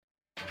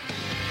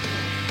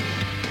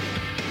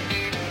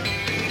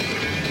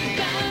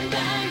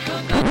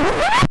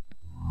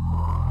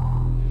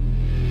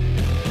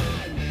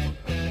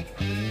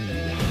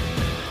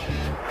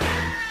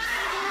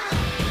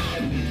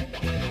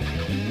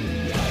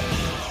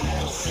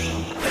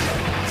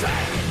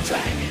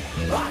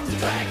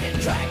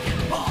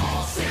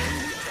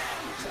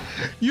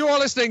You are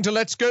listening to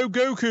Let's Go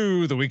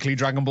Goku, the weekly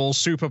Dragon Ball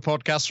Super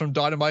podcast from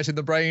Dynamite in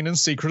the Brain and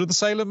Secret of the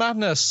Sailor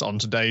Madness. On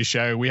today's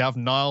show, we have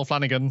Niall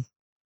Flanagan.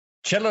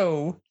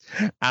 Cello.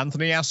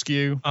 Anthony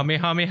Askew.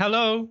 Hami,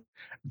 hello.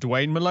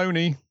 Dwayne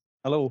Maloney.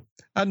 Hello.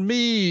 And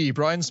me,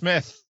 Brian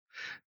Smith.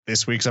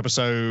 This week's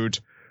episode,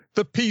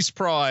 the Peace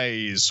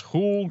Prize.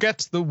 Who'll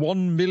get the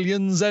 1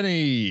 million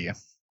Zenny?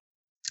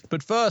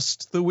 But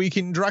first, the week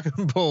in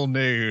Dragon Ball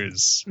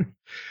news.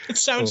 It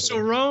sounds so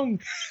wrong.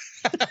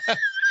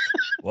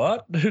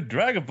 What?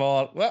 Dragon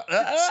Ball? What?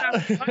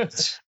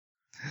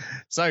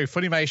 So,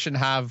 Funimation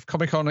have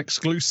Comic-Con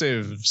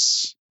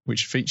exclusives,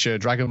 which feature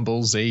Dragon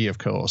Ball Z, of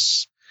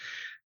course.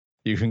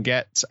 You can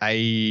get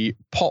a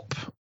pop,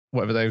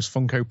 whatever those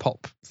Funko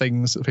Pop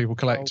things that people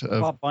collect.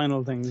 Pop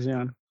vinyl things,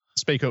 yeah.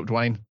 Speak up,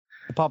 Dwayne.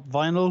 The pop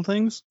vinyl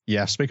things?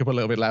 Yeah, speak up a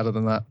little bit louder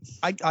than that.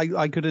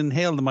 I could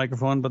inhale the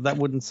microphone, but that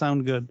wouldn't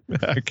sound good.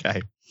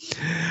 Okay.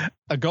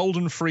 A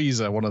Golden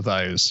Freezer, one of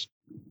those.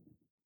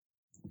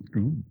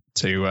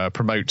 To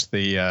promote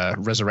the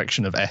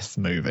Resurrection of Eth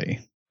movie.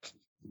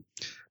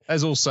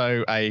 There's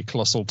also a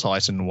Colossal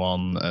Titan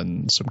one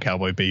and some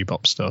Cowboy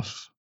Bebop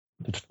stuff.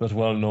 Those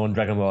well-known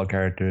Dragon Ball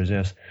characters,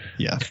 yes.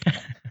 Yeah.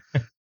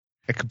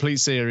 A complete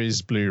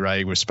series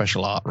Blu-ray with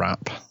special art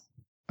wrap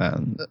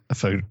and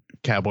for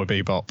Cowboy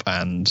Bebop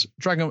and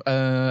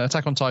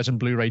Attack on Titan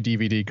Blu-ray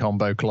DVD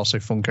combo, Colossal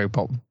Funko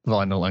Pop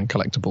vinyl and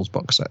collectibles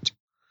box set.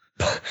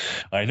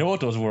 I know what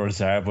those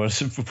words are, but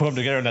put them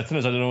together in that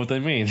sentence, I don't know what they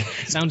mean.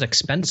 Sounds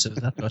expensive.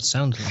 That's what it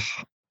sounds like.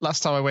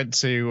 Last time I went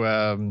to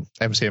MCM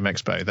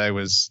Expo, there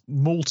was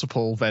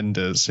multiple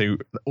vendors who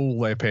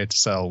all they appeared to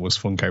sell was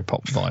Funko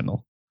Pop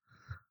vinyl.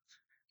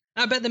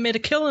 I bet they made a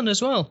killing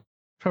as well.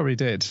 Probably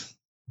did.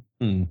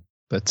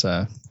 But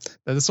they're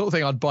the sort of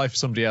thing I'd buy for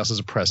somebody else as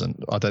a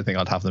present. I don't think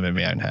I'd have them in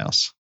my own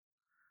house.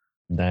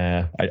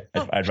 Nah,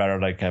 I'd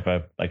rather have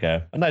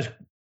a nice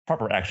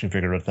proper action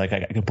figure that I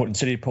can put in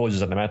city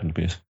poses on the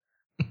mantelpiece.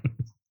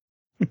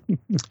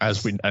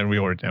 We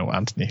already know what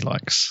Anthony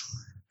likes.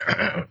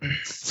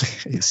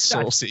 His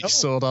saucy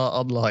Sword Art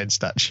Online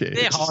statues.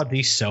 They're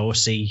hardly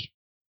saucy.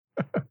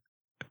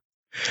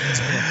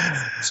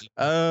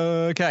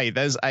 Okay,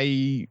 there's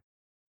the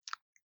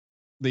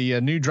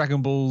new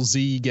Dragon Ball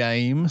Z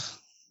game,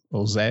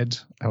 or Z,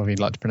 however you'd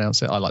like to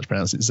pronounce it. I like to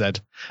pronounce it Z.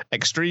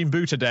 Extreme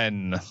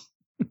Butoden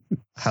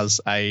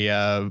has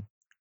a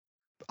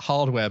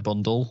hardware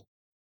bundle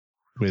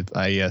with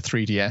a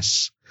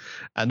 3DS,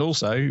 and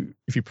also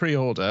if you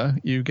pre-order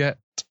you get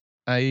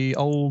a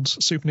old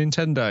Super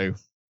Nintendo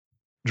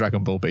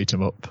Dragon Ball beat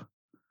 'em up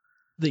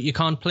that you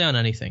can't play on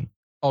anything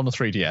on a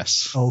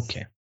 3DS.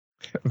 Okay.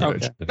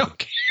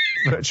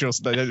 Virtual,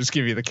 they don't just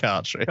give you the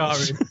cartridge.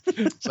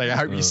 So I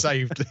hope you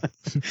saved it.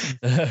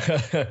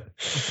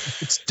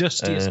 It's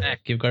dusty as heck.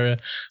 You've got to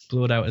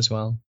blow it out as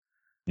well.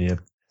 Yeah.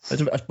 I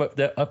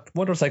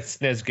wonder if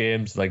SNES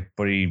games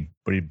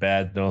pretty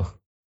bad though.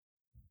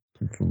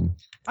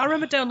 I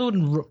remember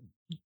downloading.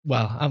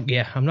 I'm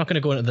not going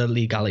to go into the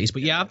legalities,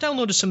 but yeah, I've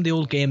downloaded some of the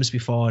old games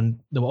before, and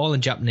they were all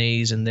in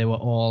Japanese, and they were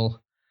all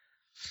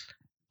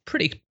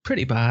pretty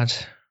bad.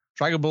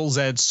 Dragon Ball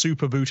Z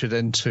Super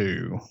Butoden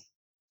 2.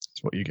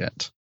 That's what you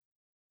get.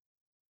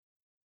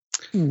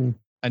 And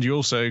you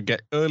also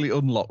get early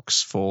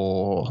unlocks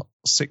for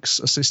 6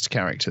 assist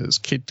characters: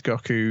 Kid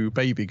Goku,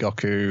 Baby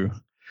Goku,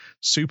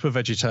 Super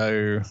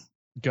Vegito,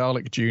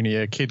 Garlic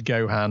Jr., Kid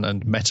Gohan,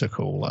 and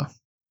Metacooler.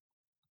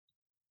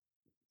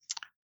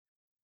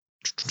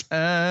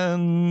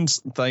 And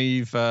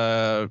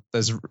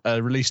there's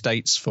release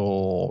dates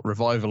for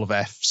Revival of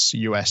F's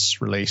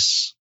US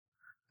release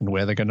and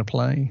where they're going to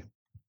play.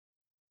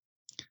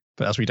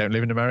 But as we don't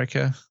live in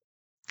America,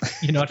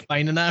 you're not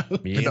finding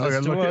out. You're not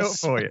going to look it up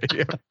for you.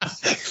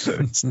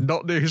 It's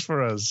not news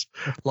for us.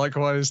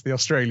 Likewise,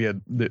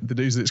 the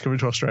news that's coming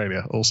to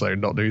Australia, also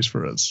not news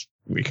for us.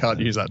 We can't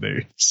use that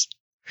news.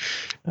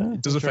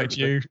 It does affect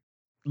you.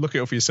 Look it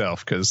up for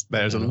yourself, because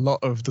there's a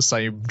lot of the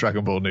same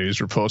Dragon Ball news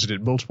reported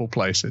in multiple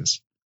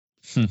places.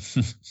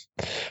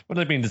 Well,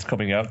 I mean, it's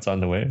coming out. It's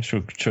on the way.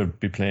 Should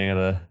be playing at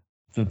a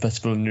film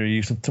festival near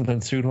you sometime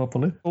soon,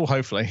 hopefully. Oh,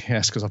 hopefully,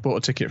 yes, because I bought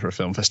a ticket for a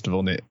film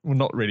festival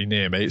not really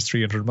near me. It's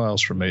 300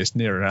 miles from me. It's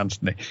nearer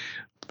Anthony,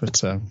 but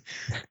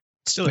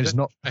still, it's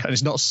not. And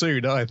it's not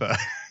soon either.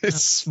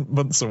 It's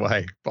months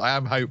away. But I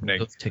am hoping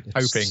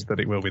that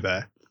it will be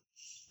there.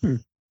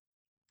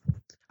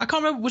 I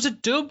can't remember. Was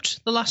it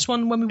dubbed, the last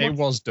one? When we It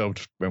was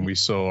dubbed when we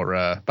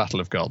saw Battle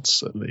of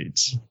Gods at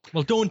Leeds.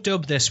 Well, don't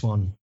dub this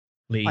one,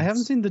 Leeds. I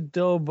haven't seen the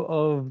dub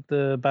of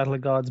the Battle of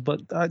Gods,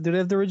 but do they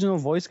have the original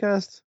voice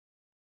cast?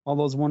 All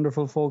those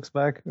wonderful folks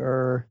back?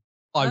 Or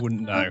I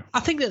wouldn't know. I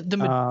think that the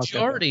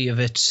majority of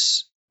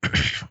it's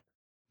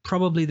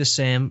probably the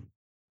same.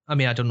 I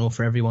mean, I don't know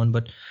for everyone,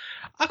 but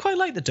I quite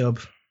like the dub.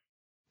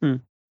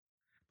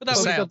 But The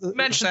that sound, we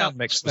mentioned sound that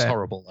mix was there.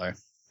 horrible, though.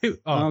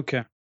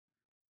 Okay.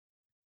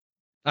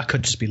 That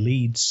could just be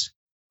Leeds.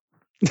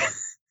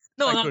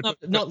 No,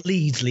 not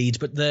Leeds,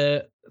 but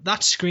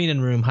that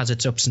screening room has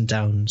its ups and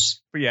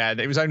downs. But yeah,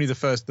 it was only the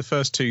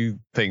first two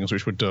things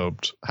which were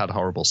dubbed had a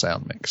horrible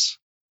sound mix.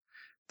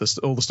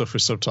 All the stuff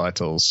with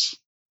subtitles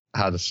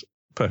had a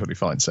perfectly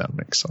fine sound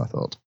mix, I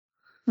thought.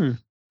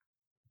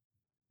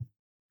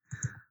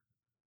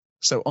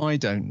 So I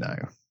don't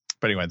know.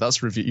 But anyway,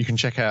 that's review. You can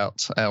check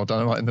out our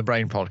Dynamite in the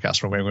Brain podcast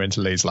from when we went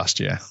to Leeds last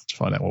year to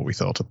find out what we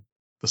thought of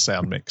the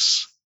sound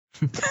mix.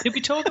 Did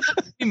we talk about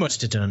it? We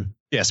must have done.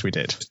 Yes, we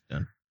did.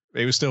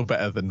 It was still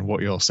better than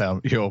what your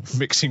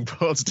mixing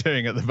board's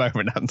doing at the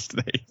moment,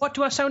 Anthony. What,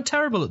 do I sound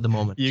terrible at the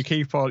moment? You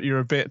keep on. You're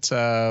a bit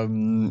up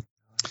and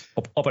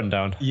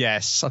down.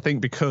 Yes, I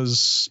think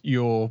because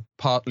you're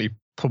partly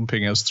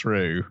pumping us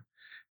through,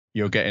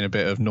 you're getting a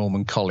bit of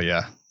Norman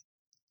Collier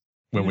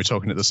when we're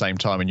talking at the same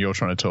time, and you're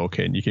trying to talk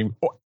in. You can.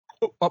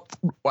 I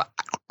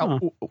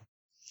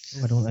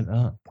don't like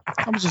that.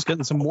 I was just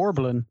getting some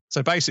warbling.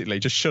 So basically,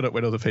 just shut up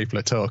when other people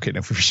are talking,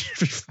 and we should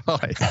be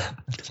fine.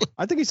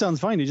 I think he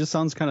sounds fine. He just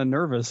sounds kind of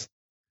nervous.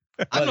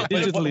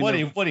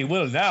 What he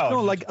will now.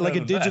 No, like a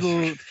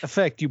digital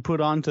effect you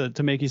put on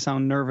to make you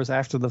sound nervous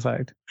after the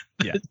fact.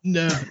 Yeah.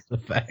 Nervous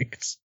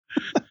effects.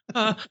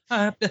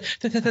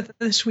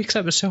 This week's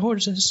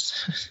episode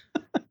is...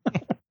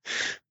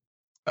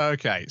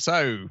 Okay,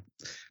 so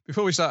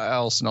before we start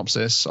our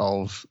synopsis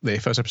of the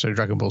first episode of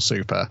Dragon Ball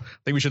Super, I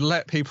think we should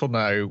let people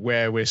know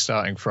where we're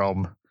starting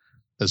from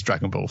as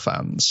Dragon Ball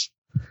fans.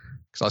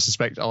 Because I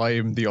suspect I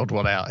am the odd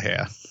one out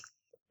here,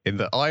 in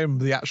that I am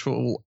the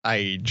actual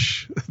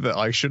age that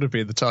I should have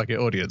been the target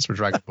audience for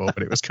Dragon Ball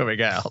when it was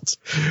coming out.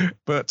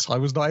 But I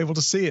was not able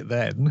to see it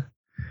then.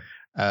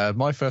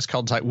 My first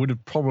contact would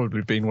have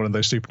probably been one of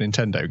those Super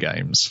Nintendo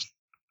games.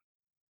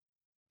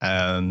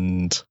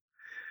 And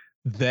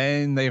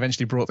then they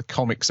eventually brought the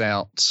comics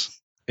out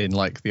in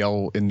like the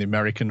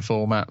American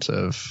format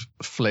of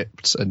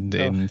flipped and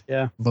in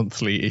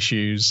monthly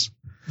issues.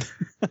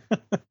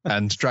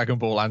 And Dragon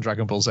Ball and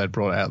Dragon Ball Z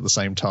brought it out at the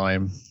same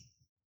time.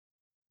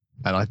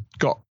 And I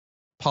got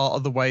part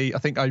of the way. I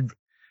think I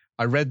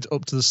read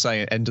up to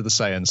the end of the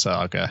Saiyan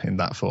saga in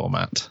that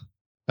format,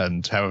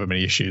 and however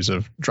many issues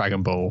of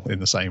Dragon Ball in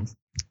the same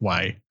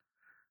way.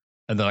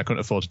 And then I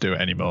couldn't afford to do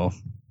it anymore.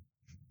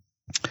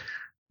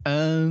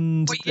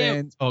 And what year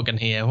are we talking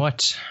here?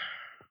 What?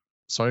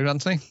 Sorry,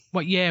 Anthony?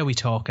 What year are we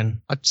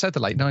talking? I said the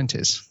late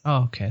 90s.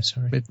 Oh, okay,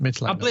 sorry. Mid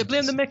to late 90s.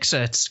 Blame the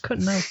mixer. It's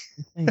cutting out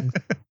things.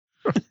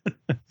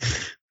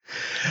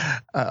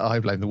 I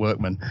blame the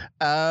workman.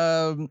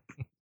 Rather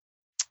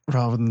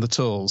than the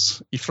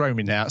tools. You throw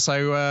me now.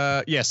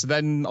 So, so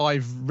then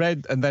I've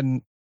read, and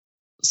then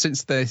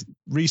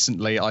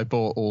recently I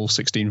bought all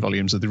 16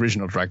 volumes of the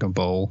original Dragon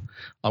Ball.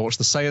 I watched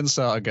the Saiyan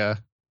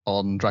saga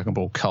on Dragon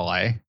Ball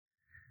Kai.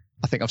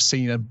 I think I've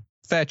seen a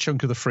fair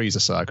chunk of the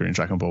Frieza saga in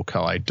Dragon Ball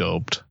Kai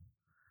dubbed.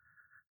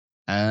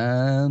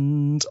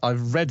 And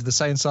I've read the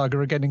Saiyan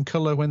saga again in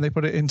colour when they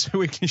put it into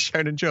Weekly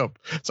Shonen Jump.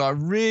 So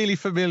I'm really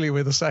familiar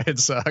with the Saiyan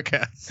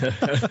saga.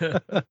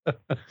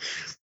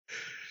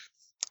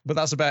 But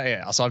that's about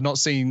it. So I've not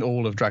seen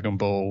all of Dragon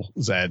Ball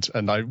Z.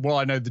 And while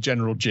I know the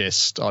general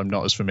gist, I'm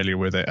not as familiar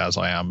with it as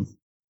I am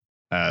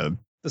the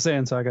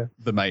Saiyan saga.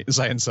 The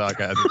Saiyan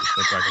saga and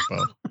the Dragon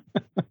Ball.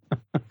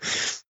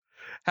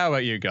 How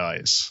about you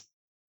guys?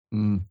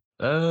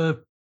 I've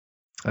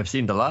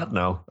seen a lot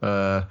now.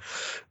 I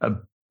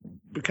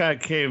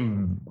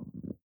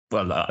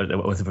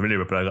wasn't familiar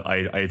with it, but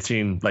I had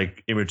seen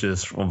like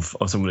images of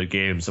some of the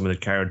games, some of the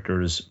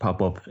characters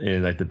pop up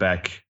in like the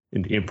back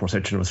in the import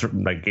section of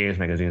certain like games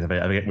magazines. I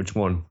forget which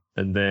one.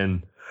 And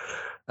then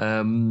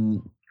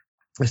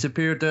it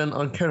appeared then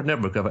on Cartoon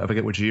Network. I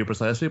forget which year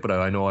precisely, but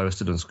I know I was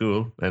still in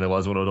school, and it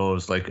was one of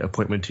those like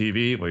appointment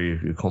TV where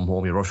you come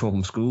home, you rush home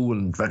from school,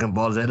 and Dragon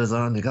Ball Z is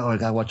on. You go, I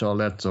gotta watch all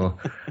that. So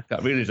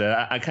got really,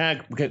 I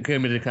can't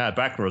came into kind of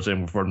backwards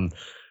in from.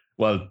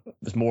 Well,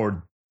 it's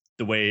more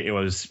the way it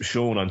was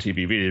shown on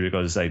TV, really,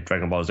 because like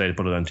Dragon Ball Z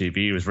put it on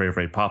TV. It was very,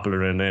 very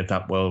popular, and they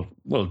thought, well,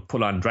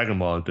 put on Dragon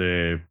Ball,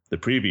 the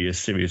previous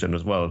series, and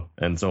as well,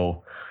 and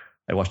so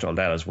I watched all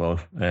that as well,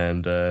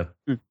 and.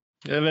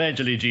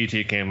 Eventually,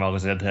 GT came out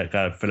because I had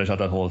to finish out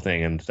that whole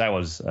thing, and that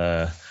was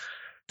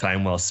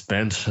time well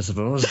spent, I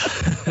suppose.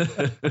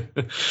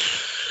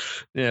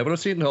 Yeah, but I've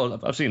seen a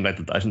lot of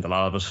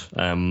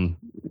it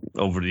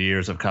over the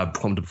years. I've kind of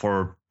come to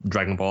prefer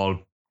Dragon Ball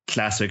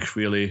Classic,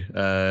 really,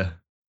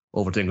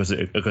 over things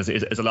because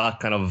it's a lot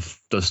kind of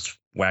just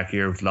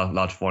wackier, a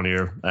lot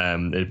funnier.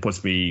 It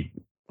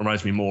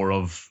reminds me more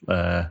of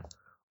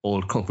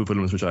old kung fu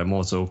films, which I'm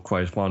also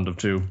quite fond of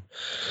too.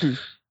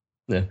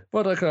 Yeah,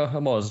 but like I've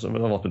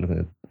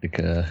been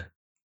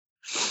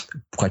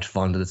quite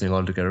fond of the thing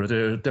altogether.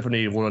 They're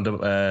definitely one of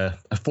the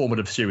a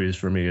formative series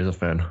for me as a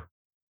fan.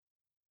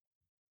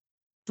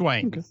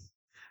 Dwayne, okay.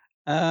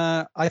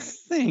 I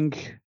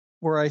think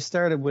where I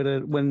started with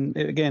it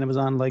it was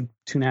on like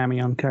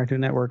Toonami on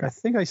Cartoon Network. I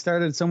think I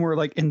started somewhere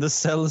like in the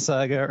Cell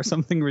Saga or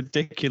something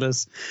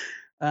ridiculous.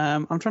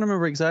 I'm trying to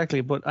remember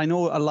exactly, but I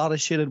know a lot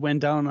of shit had went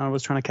down and I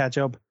was trying to catch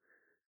up.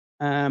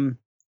 And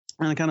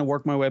I kind of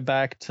worked my way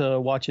back to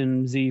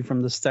watching Z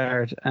from the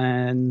start.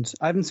 And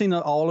I haven't seen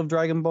all of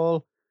Dragon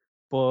Ball,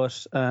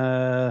 but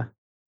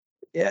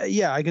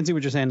yeah, I can see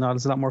what you're saying.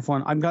 It's a lot more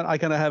fun. I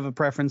kind of have a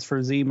preference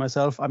for Z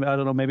myself. I mean, I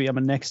don't know, maybe I'm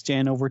a next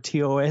gen over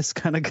TOS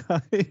kind of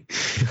guy.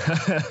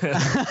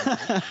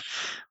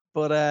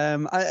 But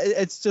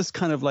it's just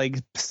kind of like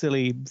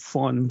silly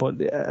fun. But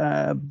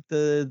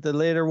the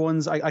later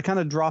ones, I kind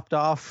of dropped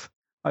off.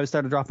 I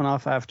started dropping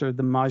off after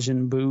the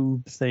Majin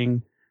Buu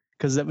thing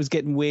because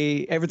everything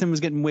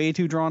was getting way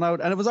too drawn out,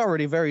 and it was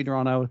already very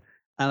drawn out.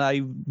 And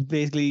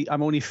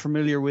I'm only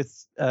familiar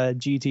with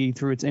GT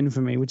through its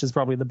infamy, which is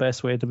probably the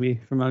best way to be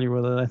familiar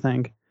with it, I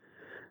think.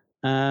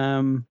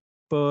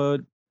 But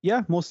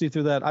yeah, mostly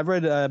through that. I've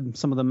read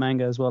some of the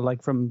manga as well,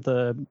 like from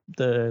the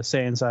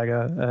Saiyan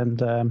Saga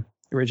and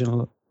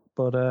original.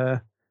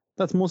 But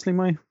that's mostly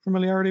my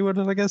familiarity with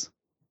it, I guess.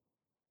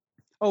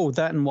 Oh,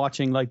 that and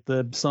watching like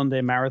the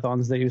Sunday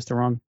marathons they used to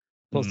run.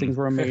 Those things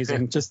were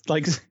amazing. Just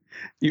like,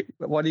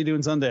 what are you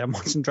doing Sunday? I'm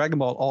watching Dragon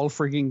Ball all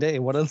freaking day.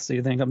 What else do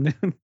you think I'm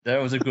doing?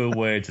 That was a good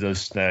way to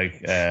just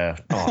like,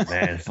 oh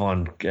man,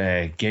 fun.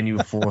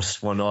 Ginyu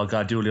Force one. Oh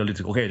god, do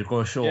to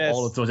go show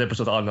all of those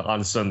episodes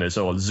on Sunday.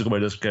 So this is a good way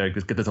to just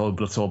get this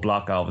whole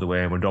block out of the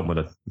way and we're done with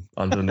it.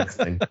 On to the next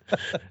thing.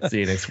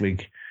 See you next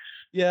week.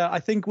 Yeah, I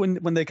think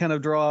when they kind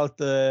of draw out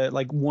the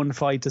like one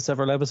fight to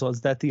several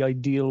episodes, that's the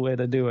ideal way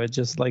to do it.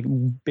 Just like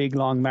big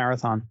long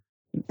marathon.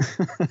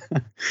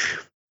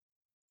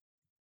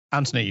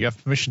 Anthony, you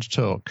have permission to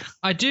talk.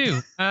 I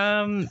do.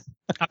 I've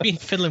been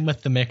fiddling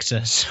with the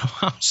mixer, so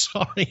I'm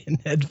sorry in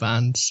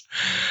advance.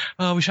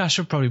 I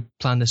should probably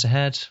plan this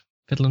ahead,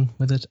 fiddling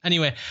with it.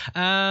 Anyway,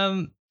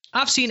 I've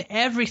seen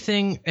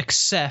everything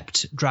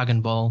except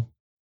Dragon Ball.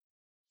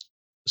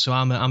 So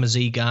I'm a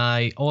Z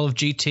guy. All of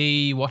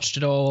GT, watched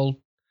it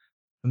all.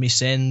 For me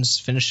sins,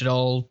 finished it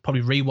all.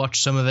 Probably rewatched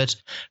some of it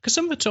because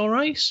some of it's all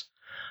right.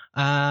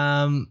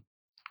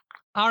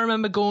 I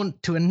remember going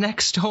to a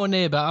next door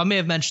neighbor. I may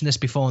have mentioned this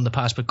before in the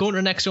past, but going to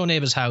a next door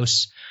neighbor's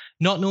house,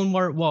 not knowing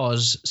where it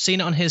was, seeing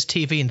it on his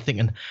TV and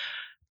thinking,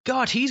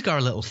 God, he's got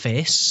a little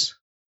face.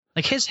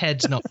 Like his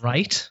head's not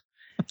right.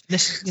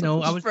 This,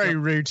 I was very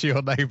rude to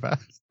your neighbor.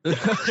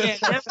 Yeah,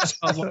 never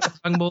saw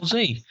Dragon Ball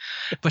Z.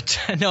 But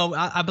no,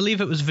 I believe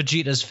it was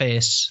Vegeta's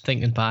face,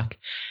 thinking back.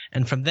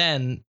 And from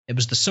then, it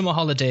was the summer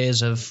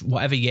holidays of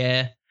whatever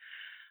year.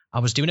 I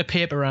was doing a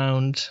paper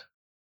round,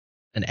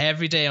 and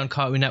every day on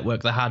Cartoon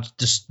Network, they had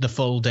just the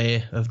full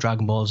day of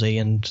Dragon Ball Z,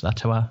 and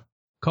that's how I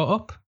caught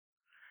up.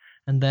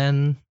 And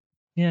then,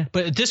 yeah.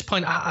 But at this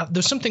point,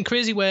 there's something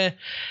crazy where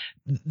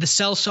the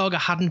Cell Saga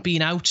hadn't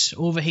been out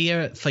over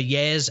here for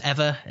years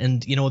ever,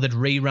 and they'd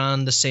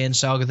rerun the Saiyan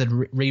Saga, they'd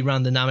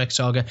rerun the Namek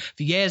Saga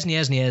for years and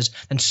years and years,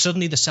 and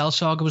suddenly the Cell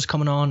Saga was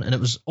coming on, and it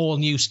was all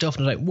new stuff,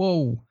 and I was like,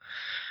 whoa.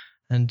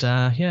 And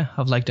yeah,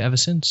 I've liked it ever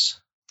since.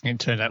 It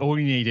turned out all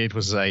you needed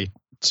was a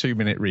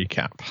 2-minute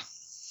recap.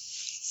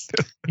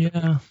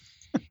 Yeah.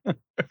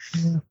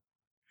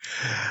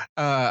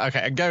 Okay,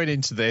 and going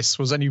into this,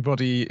 is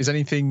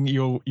anything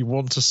you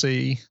want to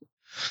see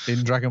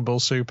in Dragon Ball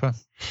Super?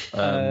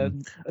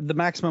 The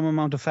maximum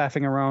amount of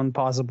faffing around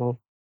possible.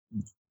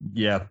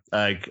 Yeah,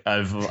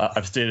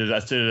 I've stated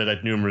it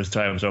like numerous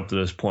times up to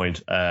this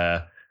point,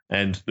 and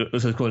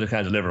this is going to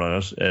kind of deliver on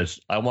it. Is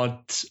I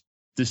want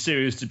the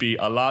series to be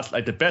a lot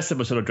like the best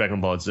episode of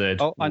Dragon Ball Z.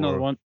 Oh, I know the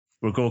one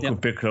where Goku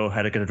and Piccolo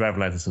had to get a driving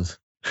licenses.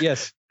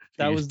 Yes.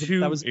 That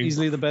was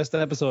easily the best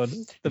episode.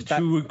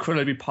 Two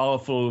incredibly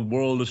powerful,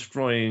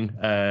 world-destroying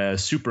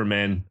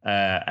Supermen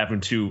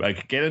having to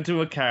get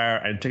into a car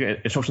and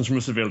take instructions from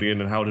a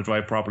civilian on how to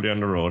drive properly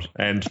on the road.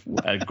 And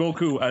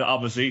Goku,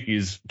 obviously,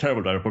 he's a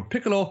terrible driver, but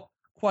Piccolo,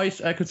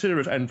 quite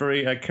considerate and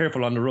very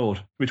careful on the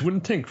road, which you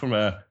wouldn't think from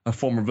a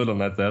former villain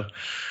like that.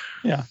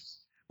 Yeah.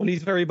 Well,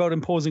 he's very about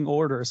imposing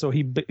order, so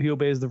he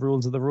obeys the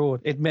rules of the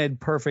road. It made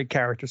perfect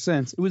character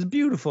sense. It was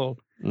beautiful.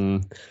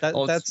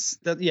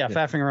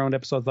 Faffing around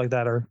episodes like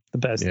that are the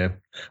best. Yeah.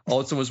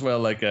 Also, as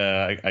well,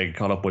 I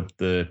caught up with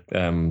the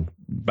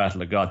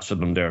Battle of Gods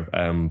film there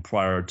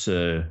prior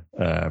to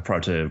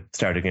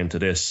starting into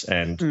this,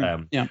 and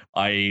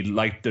I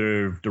liked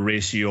the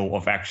ratio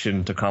of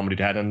action to comedy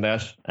they had in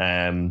that.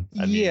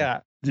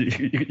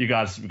 You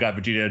got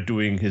Vegeta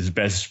doing his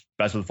best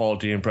Basil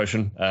Fawlty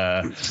impression.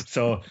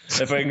 So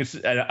if I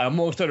can,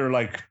 most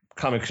other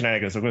comic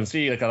shenanigans, we're going to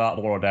see a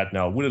lot more of that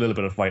now with a little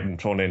bit of fighting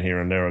thrown in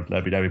here and there.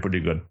 That'd be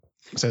pretty good.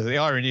 So the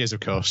irony is, of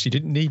course, you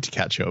didn't need to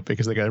catch up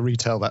because they're going to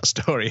retell that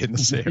story in the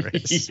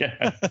series.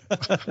 Yeah.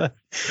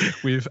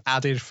 With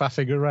added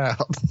faffing around.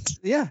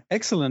 Yeah,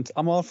 excellent.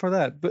 I'm all for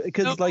that.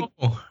 Because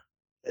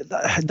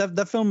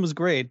that film was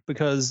great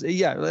because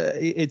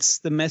it's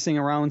the messing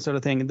around sort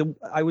of thing.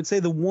 I would say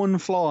the one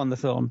flaw in the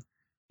film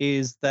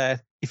is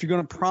that if you're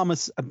going to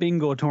promise a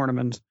bingo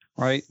tournament,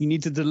 right, you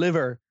need to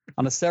deliver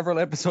on a several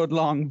episode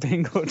long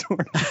bingo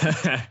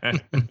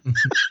tournament.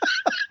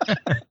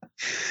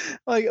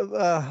 I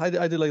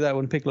did like that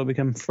when Piccolo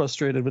became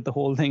frustrated with the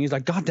whole thing. He's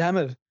like, God damn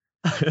it.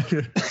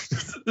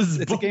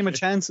 It's a game of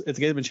chance. It's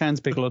a game of chance,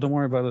 Piccolo. Don't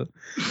worry about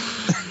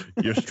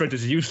it. Your strength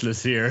is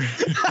useless here.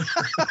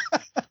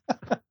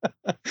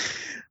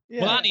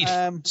 Well, I need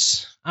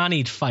fights. I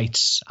need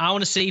fights. I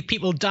want to see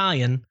people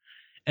dying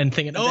and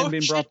thinking, And then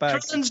being shit, brought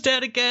back. Krillin's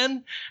dead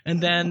again.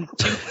 And then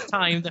 2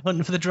 time they're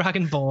hunting for the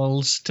Dragon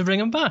Balls to bring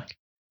him back.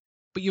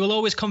 But you will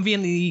always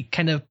conveniently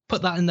kind of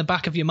put that in the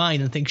back of your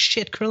mind and think,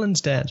 shit,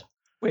 Krillin's dead.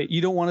 Wait, you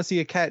don't want to see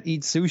a cat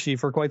eat sushi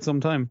for quite some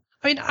time?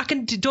 I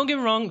mean, don't get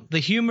me wrong, the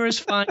humor is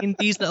fine.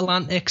 These little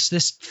antics,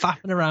 this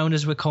faffing around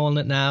as we're calling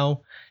it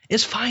now,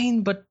 is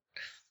fine, but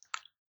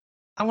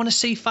I want to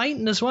see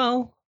fighting as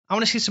well. I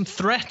want to see some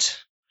threat.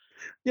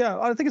 Yeah,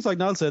 I think it's like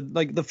Niall said.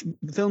 Like the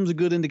film's a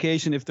good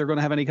indication if they're going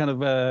to have any kind of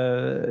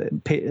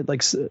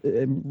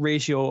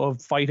ratio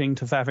of fighting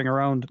to faffing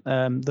around.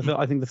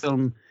 I think the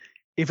film,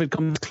 if it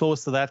comes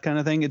close to that kind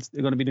of thing, it's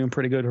going to be doing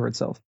pretty good for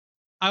itself.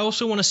 I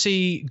also want to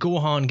see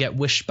Gohan get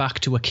wished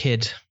back to a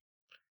kid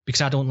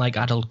because I don't like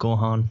adult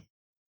Gohan.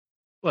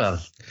 Well,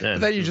 yeah,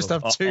 Then you just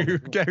have 2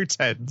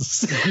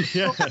 Gotens.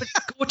 Yeah.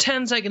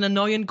 Goten's like an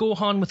annoying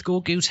Gohan with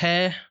Goku's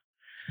hair.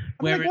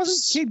 I mean, like,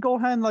 wasn't Kid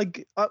Gohan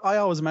like? I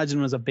always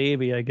imagined him as a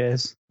baby. I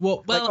guess.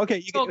 Well, Like, okay,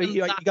 you got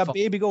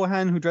Baby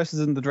Gohan who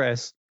dresses in the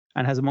dress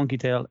and has a monkey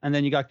tail, and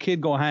then you got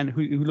Kid Gohan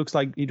who looks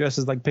like he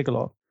dresses like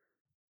Piccolo.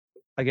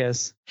 I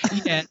guess.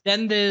 Yeah.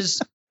 Then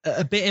there's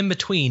a bit in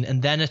between,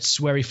 and then it's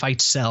where he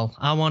fights Cell.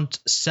 I want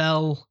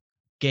Cell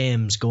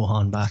Games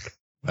Gohan back.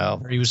 Well,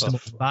 Where he was the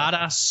most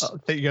badass.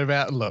 thinking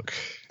about look.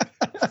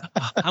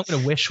 I'm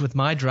gonna wish with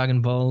my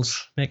Dragon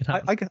Balls. Make it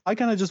happen. I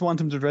kind of just want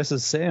him to dress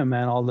as Saiyan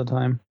Man all the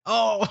time.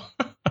 Oh,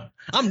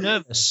 I'm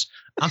nervous.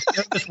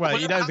 Well,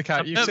 you know the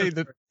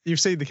character. You've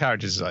seen the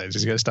character designs.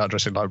 He's going to start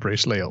dressing like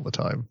Bruce Lee all the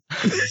time.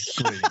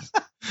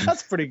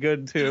 That's pretty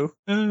good too.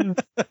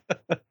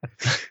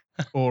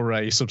 Or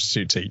a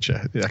substitute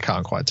teacher. I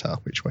can't quite tell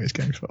which way he's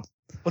going for.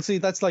 Well, see,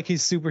 that's like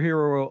his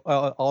superhero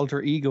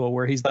alter ego,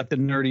 where he's like the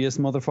nerdiest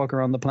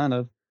motherfucker on the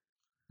planet.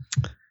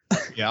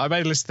 Yeah, I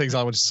made a list of things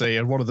I want to see,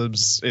 and one of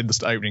them's in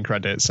the opening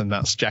credits, and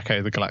that's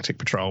Jacko the Galactic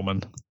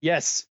Patrolman.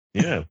 Yes.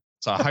 Yeah.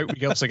 So I hope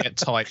we also get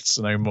Tights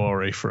and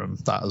Omori from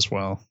that as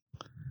well.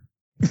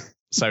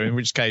 So in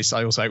which case,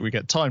 I also hope we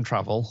get time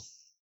travel.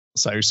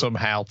 So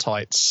somehow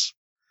Tights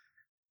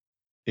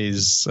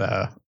is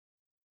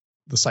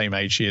the same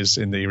age he is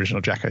in the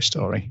original Jacko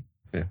story.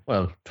 Yeah.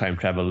 Well, time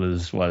travel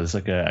was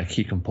like a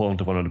key component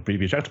of one of the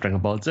previous Dragon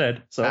Ball Z.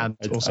 So And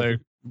also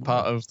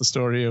part of the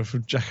story of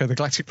Jacko the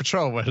Galactic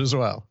Patrolman as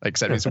well,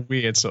 except it's a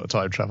weird sort of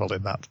time travel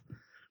in that.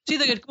 See,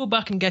 they could go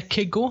back and get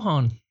Kid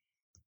Gohan,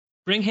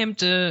 bring him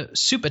to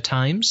Super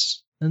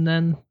Times, and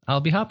then I'll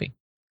be happy.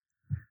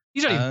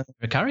 He's not even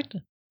a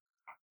character.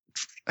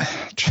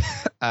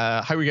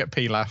 Hope we get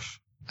Pilaf.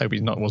 Hope he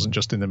wasn't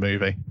just in the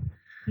movie.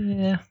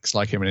 Yeah. It's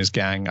like him and his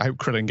gang. I hope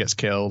Krillin gets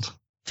killed.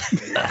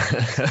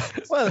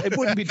 Well, it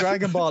wouldn't be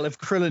Dragon Ball if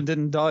Krillin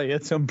didn't die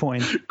at some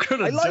point.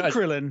 Krillin I like dies.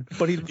 Krillin,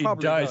 but he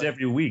dies die.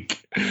 every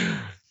week.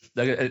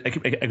 Like,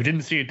 I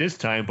didn't see it this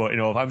time, but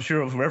I'm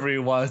sure wherever he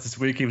was this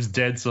week, he was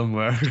dead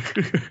somewhere,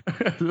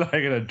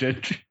 lying in a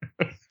ditch.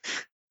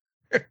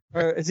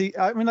 Or is he?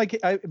 I mean,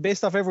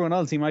 based off everyone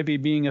else, he might be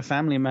being a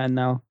family man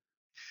now.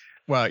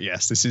 Well,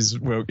 yes, this is.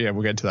 We'll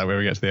get to that when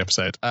we get to the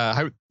episode. I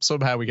hope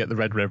somehow we get the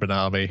Red Ribbon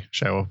Army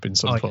show up in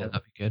some form. Yeah,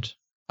 that'd be good.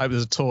 I hope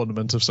there's a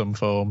tournament of some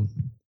form.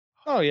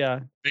 Oh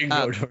yeah,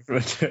 Bingo.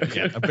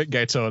 Yeah, a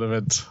bingo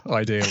tournament,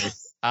 ideally.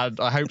 And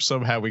I hope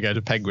somehow we go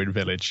to Penguin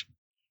Village.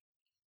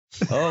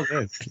 Oh,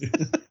 good.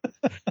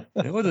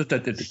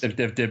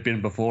 They've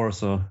been before,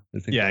 so I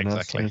think Yeah, they're not,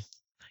 exactly. so-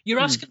 You're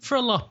asking for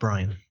a lot,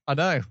 Brian. I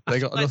know they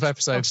got enough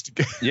episodes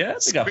to Yeah,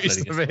 they got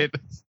squeeze plenty. them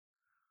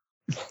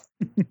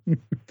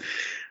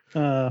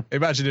in.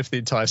 Imagine if the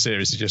entire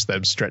series is just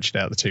them stretching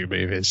out the 2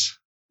 movies.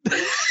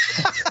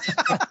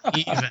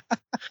 Even.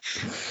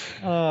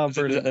 oh,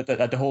 brilliant.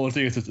 The whole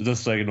thing is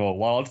just like,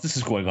 while this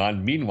is going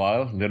on,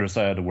 meanwhile, on the other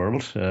side of the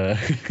world.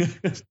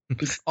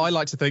 I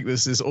like to think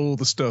this is all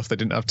the stuff they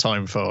didn't have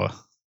time for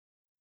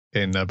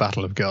in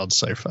Battle of Gods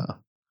so far.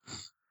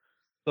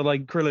 So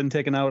like Krillin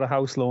taking out a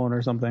house loan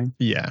or something.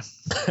 Yeah.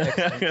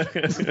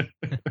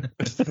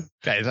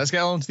 Okay, let's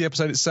get on to the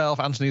episode itself.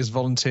 Anthony has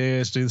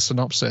volunteered to do the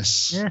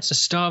synopsis. Yeah, it's a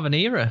star of an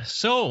era.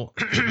 So,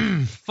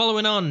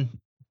 following on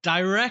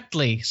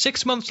directly,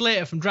 6 months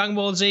later from Dragon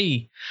Ball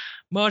Z,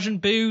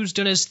 Majin Buu's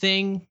done his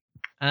thing,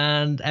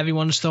 and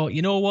everyone's thought,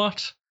 you know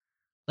what?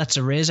 Let's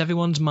erase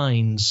everyone's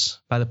minds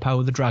by the power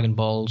of the Dragon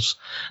Balls.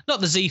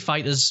 Not the Z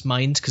fighters'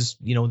 minds, because,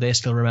 they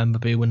still remember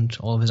Buu and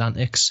all of his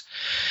antics.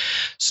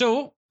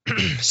 So,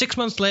 6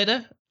 months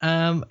later,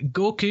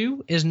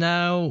 Goku is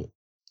now,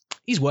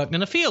 he's working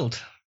in a field.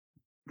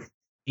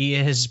 He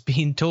has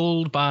been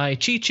told by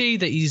Chi-Chi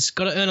that he's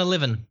got to earn a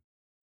living.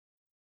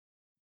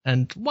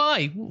 And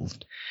why?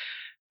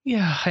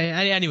 Yeah,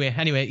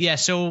 anyway, yeah,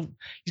 so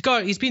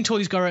he's been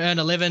told he's got to earn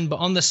a living, but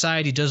on the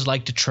side he does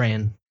like to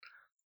train.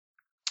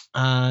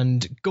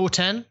 And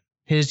Goten,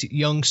 his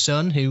young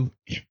son, who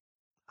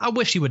I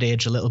wish he would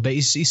age a little bit,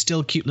 he's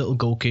still cute little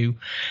Goku.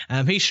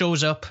 He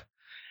shows up,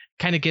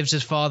 kind of gives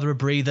his father a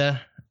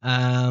breather.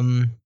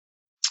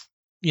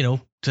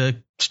 to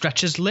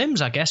stretch his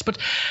limbs, I guess. But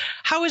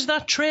how is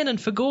that training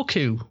for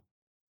Goku?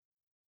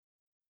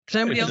 Does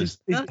anybody else?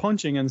 He's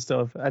punching and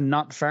stuff and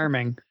not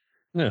farming.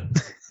 Yeah.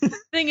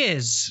 Thing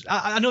is,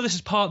 I know this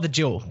is part of the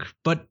joke,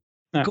 but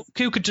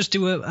Goku could just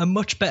do a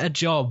much better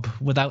job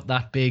without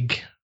that big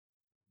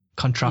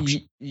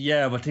contraption.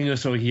 Yeah, but thing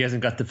is, so he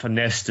hasn't got the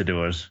finesse to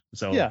do it.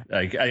 So,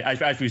 like,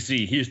 as we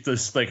see, he's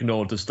just like,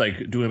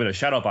 doing a bit of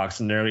shadow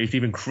boxing there. He's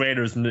even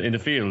creators in the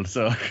field.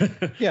 So,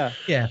 yeah.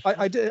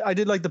 I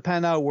did like the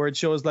pan out where it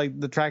shows like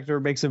the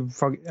tractor makes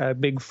a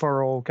big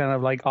furrow, kind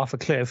of like off a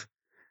cliff.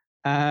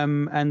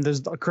 And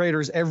there's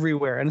craters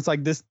everywhere, and it's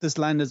like this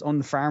land is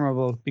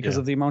unfarmable because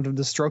of the amount of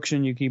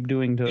destruction you keep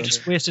doing to it.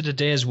 Just wasted a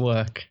day's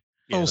work.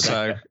 Yeah,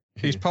 also,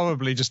 he's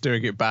probably just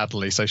doing it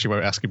badly, so she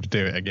won't ask him to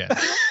do it again.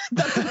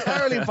 That's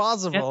entirely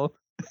possible.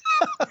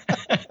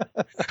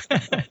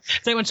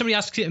 It's like when somebody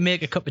asks you to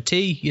make a cup of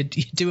tea, you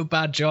do a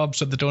bad job,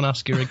 so they don't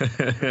ask you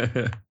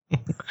again.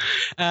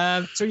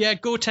 So yeah,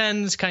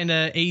 Goten's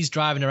he's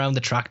driving around the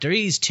tractor.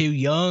 He's too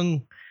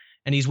young.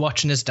 And he's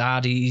watching his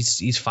dad.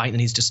 He's fighting.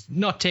 He's just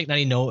not taking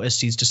any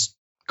notice. He's just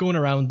going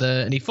around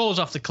and he falls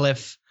off the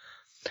cliff.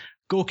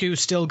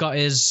 Goku's still got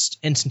his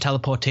instant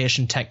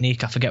teleportation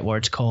technique. I forget what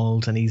it's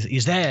called. And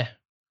he's there.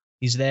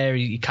 He's there.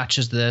 He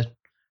catches the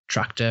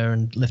tractor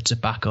and lifts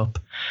it back up.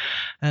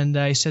 And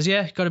he says,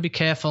 "Yeah, got to be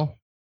careful."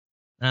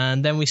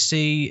 And then we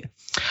see.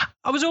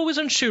 I was always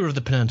unsure of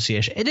the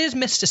pronunciation. It is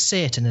Mr.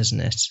 Satan,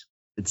 isn't it?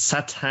 It's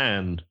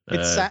Satan.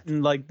 It's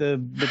Saturn, like the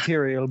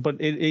material, but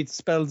it's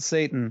spelled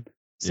Satan.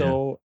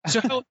 So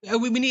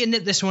we need to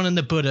nip this one in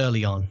the bud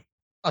early on.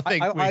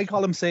 I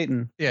call him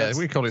Satan. Yeah,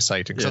 we call it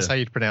Satan because that's how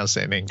you'd pronounce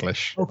it in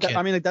English. Okay.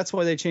 I mean, like, that's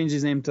why they changed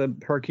his name to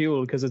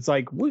Hercule, because it's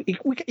like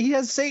he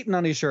has Satan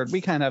on his shirt.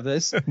 We can't have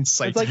this. It's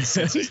like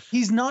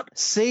he's not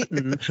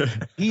Satan.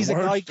 He's a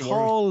guy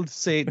called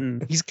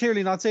Satan. He's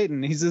clearly not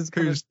Satan. He's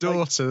whose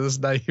daughter's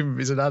name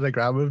is an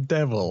anagram of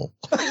devil.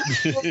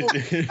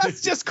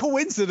 That's just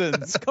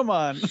coincidence. Come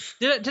on.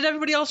 Did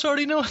everybody else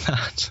already know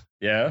that?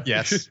 Yeah.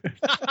 Yes.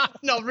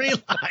 Not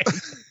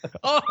realize.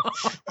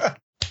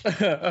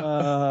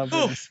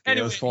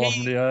 Anyway, fall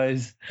from the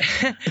eyes.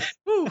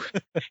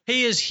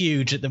 He is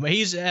huge at the moment.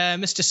 He's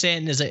Mr.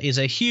 Satan is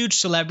a huge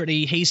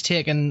celebrity. He's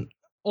taken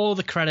all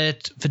the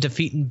credit for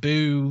defeating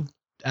Boo.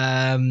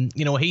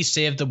 He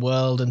saved the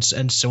world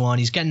and so on.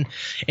 He's getting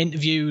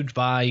interviewed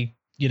by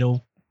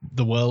the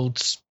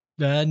world's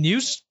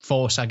news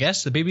force, I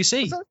guess, the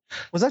BBC.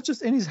 Was that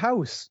just in his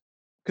house?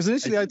 Because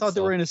initially I thought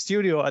they were in a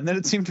studio, and then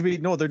it seemed to be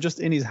no, they're just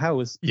in his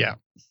house. Yeah.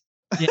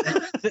 Yeah,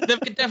 they've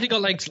definitely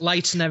got like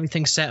lights and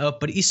everything set up,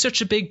 but he's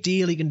such a big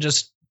deal. He can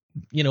just,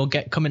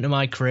 come into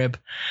my crib,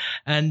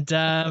 and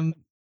and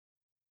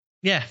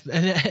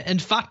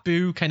Fat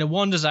Boo kind of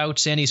wanders out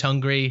saying he's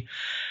hungry,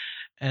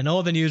 and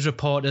all the news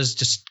reporters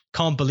just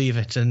can't believe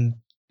it. And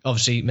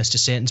obviously, Mr.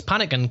 Satan's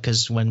panicking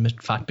because when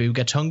Fat Boo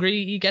gets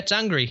hungry, he gets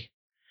angry,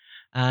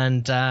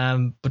 and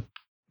but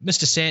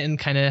Mr. Satan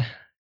kind of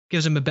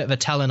gives him a bit of a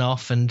telling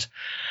off, and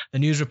the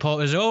news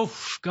reporters, oh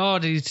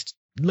God,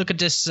 look at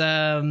this,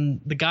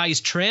 the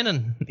guy's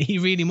training. He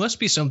really must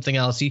be something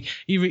else. He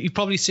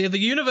probably saved the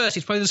universe.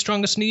 He's probably the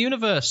strongest in the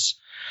universe.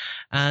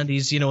 And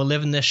he's,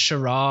 living this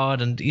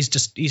charade, and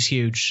he's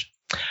huge.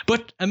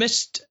 But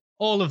amidst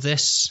all of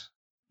this,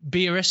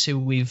 Beerus, who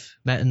we've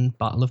met in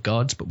Battle of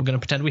Gods, but we're going to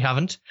pretend we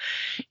haven't,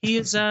 he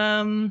is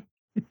kind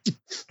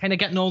of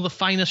getting all the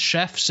finest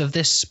chefs of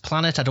this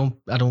planet. I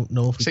don't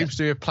know if seems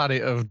to be a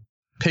planet of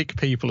pig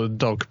people and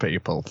dog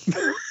people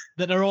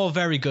that are all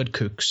very good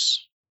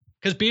cooks.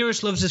 Because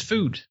Beerus loves his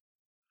food.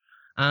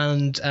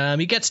 And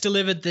he gets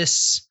delivered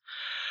this...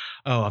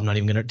 Oh, I'm not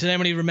even going to... Did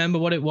anybody remember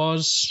what it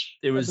was?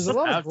 It was... There's a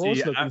lot of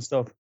gross looking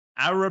stuff.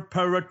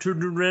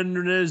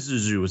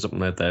 Araparaturenrenezu or something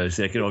like that. It's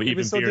like, even it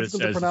was so Beerus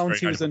difficult to pronounce,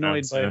 he was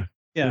annoyed by it.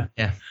 Yeah.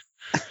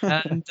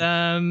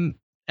 And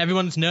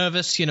everyone's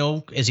nervous,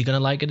 is he going to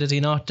like it, is he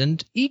not?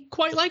 And he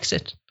quite likes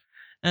it.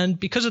 And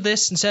because of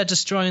this, instead of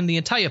destroying the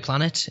entire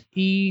planet,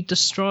 he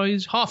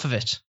destroys half of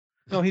it.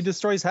 No, he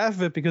destroys half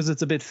of it because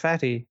it's a bit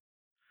fatty.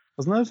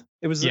 Wasn't it?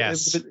 It was,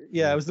 yes. It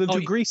was a little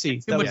too greasy.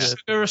 Too much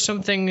sugar or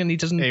something, and he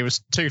doesn't... It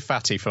was too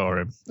fatty for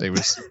him. It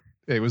was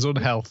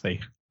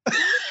unhealthy.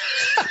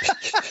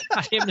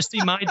 I came to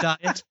see my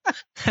diet.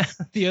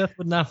 The Earth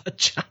wouldn't have a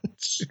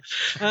chance.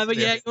 But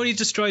yeah, he only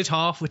destroys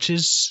half, which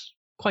is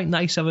quite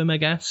nice of him, I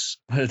guess.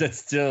 But that's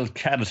still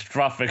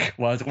catastrophic.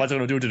 What's it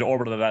going to do to the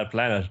orbit of that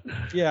planet?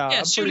 Yeah,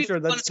 I'm pretty sure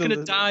that's going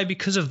to die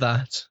because of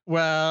that.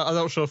 Well, I'm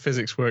not sure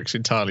physics works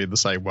entirely in the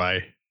same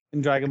way.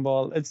 In Dragon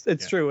Ball,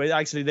 it's true.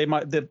 Actually,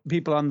 the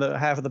people on the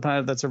half of the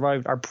planet that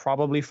survived are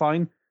probably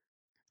fine.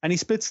 And he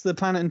splits the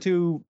planet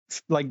into,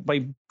 like,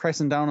 by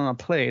pressing down on a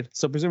plate.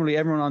 So presumably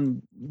everyone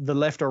on the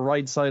left or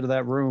right side of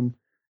that room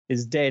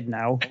is dead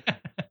now.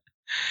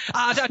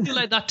 I do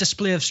like that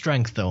display of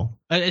strength, though.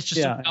 It's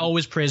just I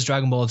always praise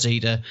Dragon Ball Z.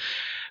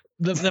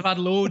 They've had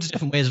loads of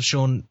different ways of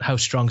showing how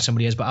strong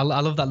somebody is, but I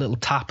love that little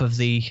tap of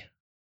the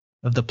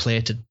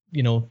plate to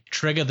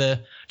trigger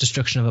the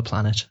destruction of a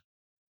planet.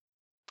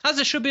 As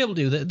they should be able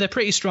to do. They're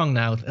pretty strong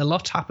now. A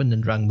lot happened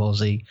in Dragon Ball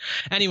Z.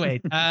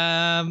 Anyway,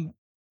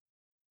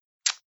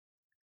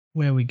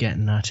 where are we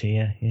getting at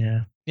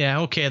here?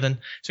 Yeah, okay then.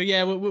 So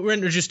yeah, we're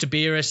introduced to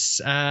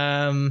Beerus.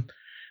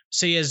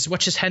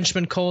 What's his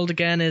henchman called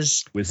again?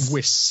 Is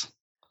Whis.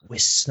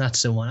 Whis,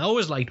 that's the one. I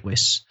always liked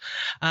Whis.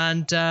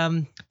 And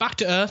back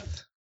to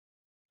Earth.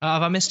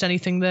 Have I missed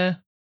anything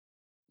there?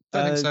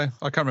 I think so.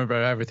 I can't remember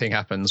how everything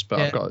happens, but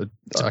I've got.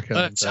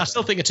 I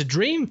still think it's a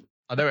dream.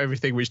 I know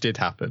everything which did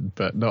happen,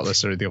 but not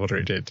necessarily the order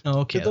it did. Oh,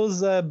 okay. Did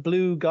those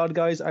blue god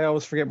guys? I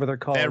always forget what they're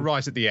called. They're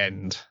right at the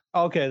end.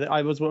 Okay,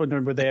 I was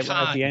wondering were they at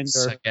the end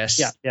or I guess.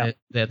 Yeah.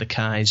 They're the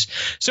Kais.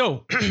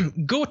 So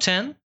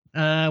Goten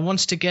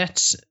wants to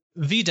get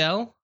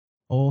Videl,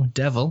 or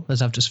Devil,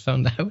 as I've just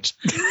found out,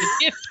 a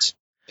gift.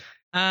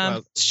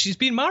 She's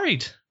been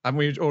married. And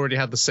we already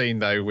had the scene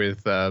though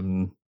with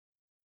the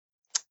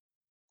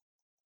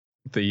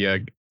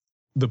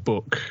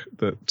book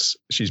that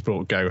she's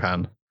brought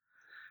Gohan.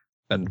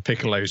 And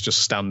Piccolo's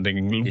just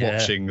standing,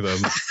 watching them.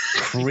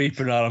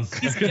 Creeping at him.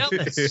 He's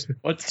jealous.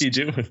 What's he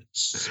doing?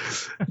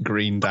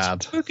 Green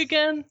Dad. Book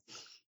again?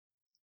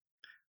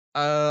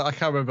 I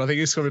can't remember. I think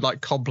it's called like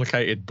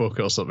Complicated Book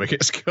or something.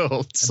 It's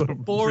called.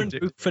 Boring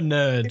book for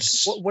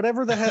nerds.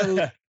 Whatever the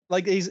hell.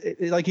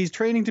 He's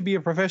training to be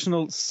a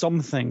professional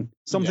something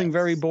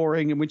very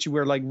boring in which you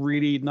wear like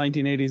really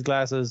 1980s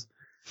glasses.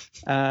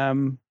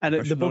 And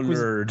the book was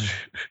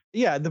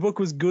the book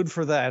was good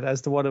for that.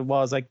 As to what it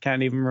was, I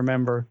can't even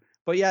remember.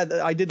 But yeah,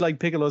 I did like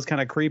Piccolo's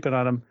kind of creeping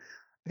on him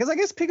because I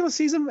guess Piccolo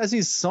sees him as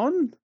his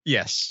son.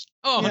 Yes.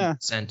 Oh,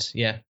 100%.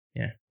 Yeah.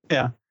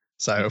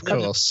 So of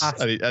course,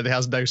 and he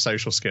has no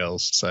social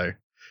skills. So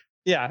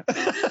yeah.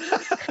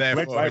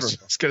 Therefore,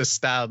 it's going to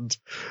stand,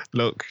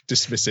 look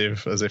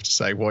dismissive, as if to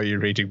say, "Why are you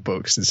reading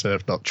books instead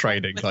of not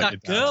training like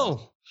that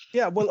girl?"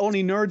 Yeah, well,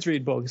 only nerds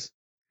read books.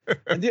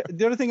 And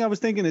the other thing I was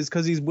thinking is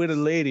because he's with a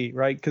lady,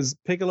 right? Because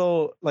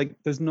Piccolo, like,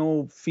 there's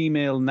no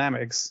female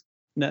Namekians,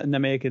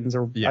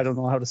 or I don't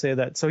know how to say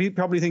that. So he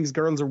probably thinks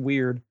girls are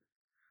weird.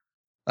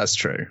 That's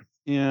true.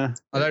 Yeah.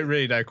 I don't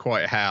really know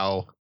quite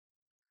how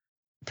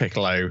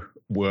Piccolo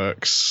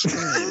works.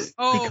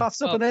 He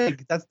coughs up an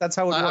egg. That's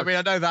how it works. I mean,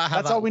 I know that.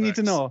 That's all we need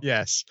to know.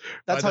 Yes.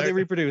 That's how they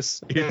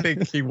reproduce. You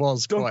think he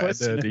was quite a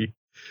nerdy,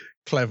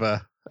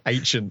 clever,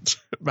 ancient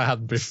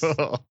man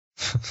before.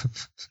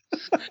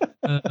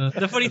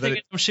 The funny thing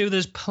is, I'm sure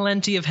there's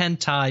plenty of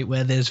hentai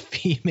where there's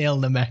female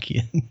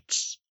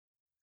Namekians.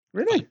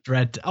 Really?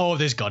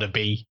 There's got to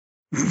be.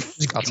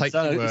 I'll take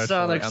your word.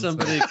 Sound like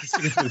somebody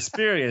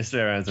experienced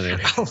there,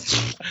 Anthony.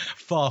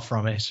 Far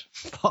from it.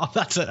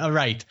 That's it. All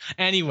right.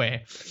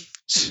 Anyway,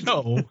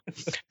 so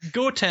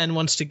Goten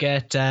wants to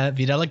get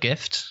Videl a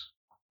gift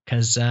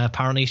because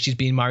apparently she's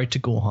been married to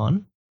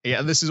Gohan. Yeah,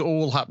 and this is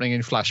all happening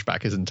in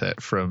flashback, isn't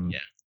it? From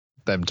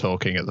them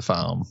talking at the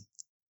farm.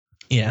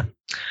 Yeah,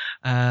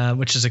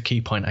 which is a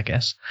key point, I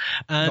guess.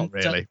 And, not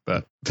really,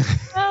 but...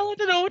 Well, I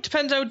don't know. It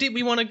depends how deep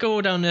we want to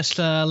go down this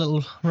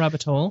little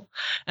rabbit hole.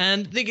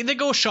 And they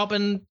go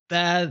shopping.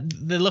 They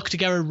look to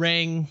get a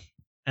ring,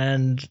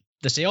 and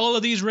they say all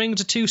of these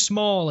rings are too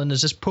small. And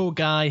there's this poor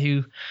guy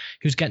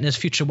who's getting his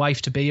future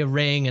wife to be a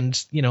ring,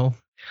 and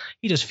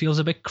he just feels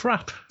a bit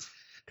crap.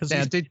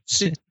 Now, did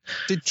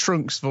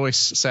Trunks' voice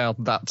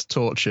sound that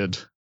tortured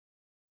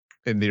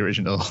in the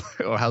original,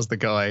 or has the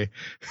guy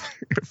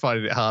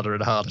finding it harder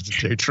and harder to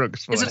do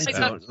Trunks' voice? Is it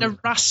like a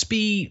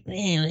raspy?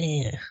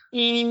 The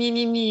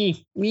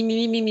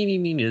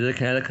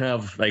kind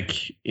of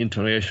like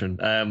intonation.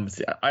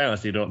 I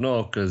honestly don't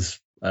know because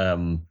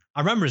I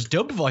remember his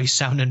dub voice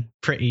sounding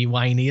pretty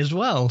whiny as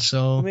well.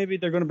 So maybe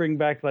they're going to bring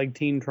back like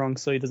Teen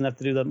Trunks, so he doesn't have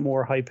to do that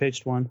more high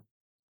pitched one.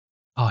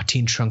 Oh,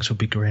 Teen Trunks would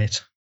be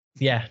great.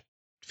 Yeah.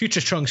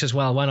 Future Trunks as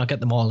well. Why not get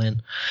them all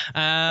in?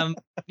 Yeah,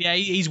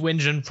 he's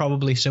whinging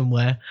probably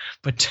somewhere.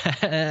 But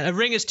a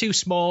ring is too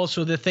small,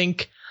 so they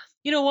think,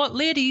 you know what,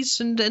 ladies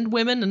and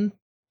women and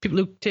people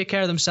who take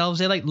care of themselves,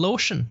 they like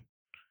lotion.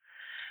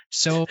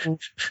 So... they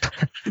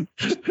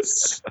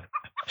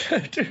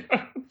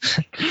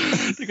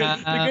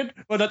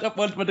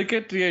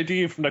get the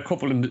idea from the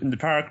couple in the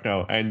park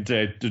now, and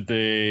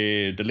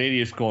the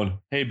lady is going,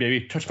 "Hey,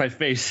 baby, touch my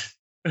face."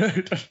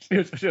 Like,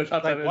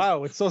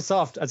 wow, it's so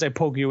soft as I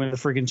poke you in the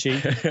freaking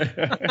cheek.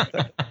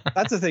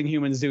 That's the thing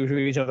humans do to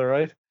each other,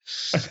 right?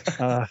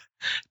 But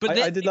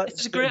I did like.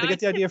 They get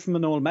the idea from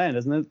an old man,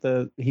 isn't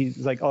it? He's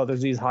like, oh,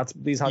 there's these hot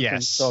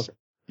things stuck.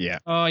 Yeah.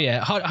 Oh yeah,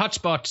 hot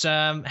spots.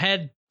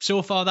 Head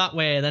so far that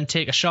way, and then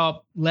take a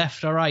sharp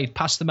left or right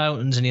past the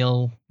mountains, and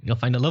you'll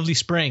find a lovely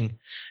spring.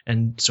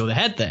 And so they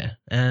head there,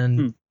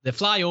 and they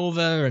fly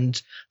over,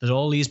 and there's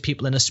all these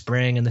people in a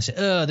spring, and they say,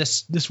 "Oh,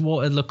 this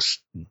water looks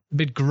a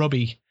bit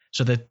grubby."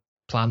 So they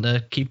plan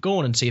to keep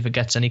going and see if it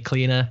gets any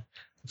cleaner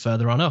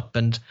further on up.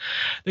 And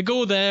they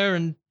go there,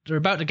 and they're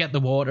about to get the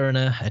water, and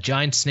a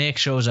giant snake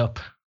shows up.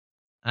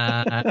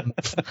 And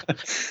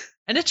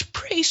it's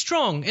pretty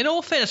strong. In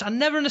all fairness, I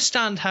never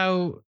understand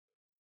how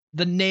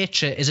the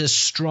nature is as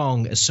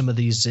strong as some of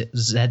these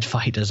Z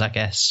fighters, I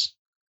guess.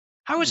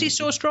 How is he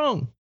so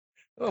strong?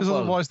 Because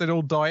otherwise they'd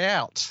all die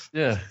out.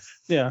 Yeah.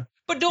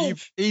 But no,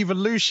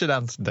 Evolution,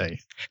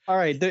 Anthony. All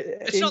right,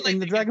 in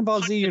the Dragon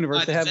Ball Z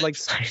universe, they have like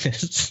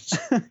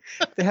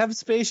they have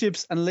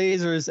spaceships and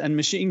lasers and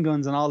machine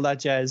guns and all that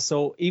jazz.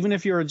 So even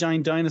if you're a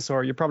giant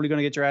dinosaur, you're probably going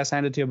to get your ass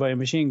handed to you by a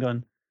machine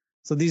gun.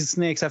 So these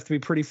snakes have to be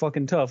pretty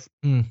fucking tough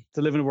to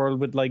live in a world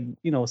with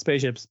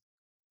spaceships.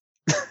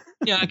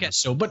 Yeah, I guess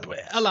so. But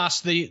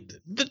alas, the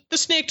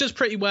snake does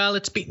pretty well.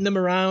 It's beating them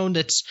around.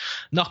 It's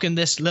knocking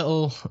this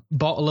little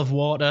bottle of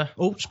water.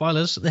 Oh,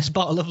 spoilers! This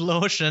bottle of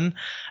lotion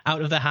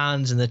out of their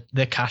hands, and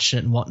they're catching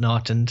it and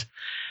whatnot. And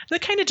they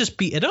kind of just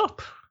beat it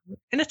up.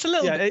 And it's a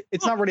little. Yeah,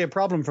 it's not really a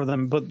problem for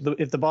them. But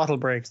if the bottle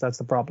breaks, that's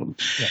the problem.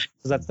 Yeah,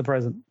 because that's the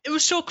present. It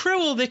was so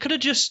cruel. They could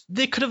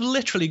have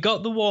literally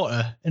got the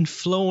water and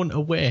flown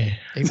away.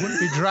 It wouldn't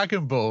be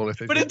Dragon Ball if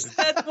they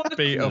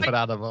beat up an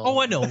animal.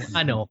 Oh, I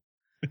know.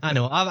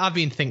 I've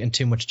been thinking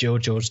too much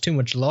JoJo's, too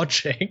much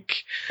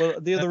logic. Well,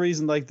 the other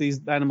reason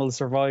these animals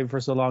survive for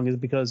so long is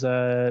because,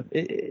 like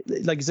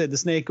you said, the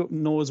snake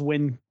knows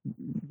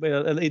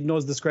it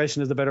knows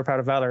discretion is the better part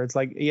of valor. It's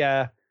like,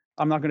 yeah,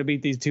 I'm not going to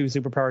beat these two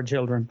superpowered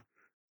children.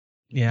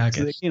 Yeah, I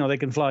guess. So they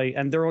can fly,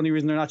 and their only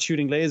reason they're not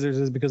shooting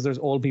lasers is because there's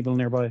old people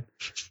nearby.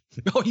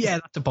 Oh yeah,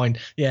 that's the point.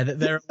 Yeah,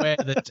 they're aware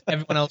that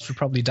everyone else would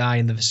probably die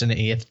in the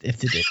vicinity if they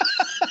did.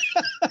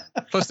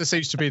 Plus, there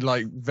seems to be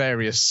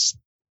various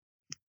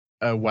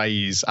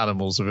ways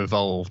animals have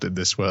evolved in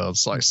this world.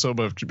 It's like some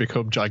have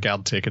become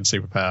gigantic and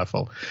super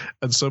powerful,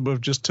 and some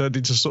have just turned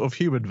into sort of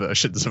human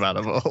versions of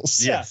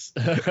animals. Yes.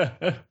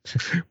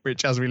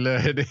 Which, as we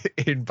learn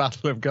in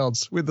Battle of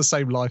Gods, with the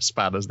same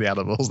lifespan as the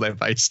animals they're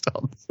based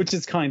on. Which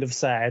is kind of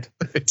sad.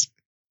 The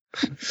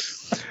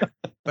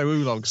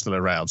Oolong's still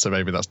around, so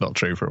maybe that's not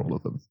true for all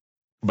of them.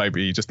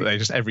 Maybe they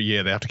just every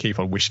year they have to keep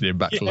on wishing him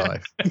back to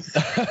life.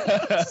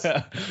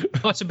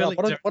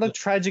 Possibility. What a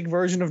tragic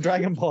version of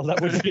Dragon Ball that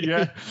would be.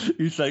 Yeah,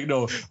 he's like,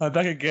 no, I'm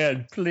back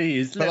again,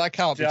 please. But that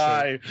can't be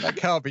true. That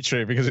can't be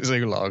true because it's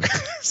Oolong.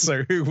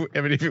 So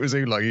if it was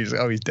Oolong,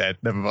 he's dead.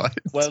 Never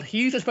mind. Well,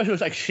 he's especially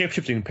with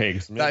shape-shifting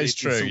pigs. Maybe that is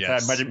true.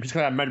 Yes, he's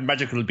kind of a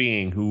magical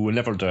being who will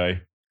never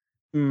die.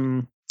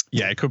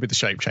 Yeah, it could be the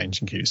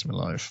shape-changing Cusaman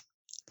alive.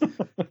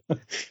 But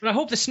I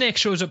hope the snake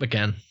shows up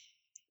again.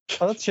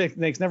 Oh, that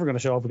snake's never going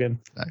to show up again.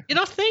 No. You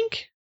don't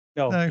think?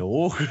 No.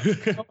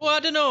 Well, I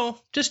don't know.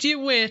 Just you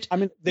wait. I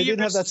mean, they did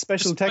have that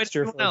special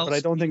texture for it, but I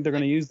don't think they're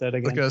going to use that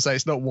again. I was going to say,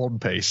 it's not One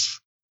Piece.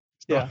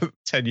 Yeah.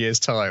 10 years'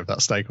 time,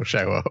 that snake will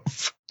show up.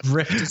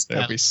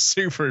 It'll be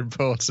super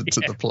important to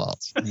the plot.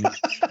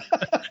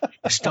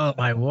 Stole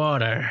my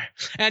water.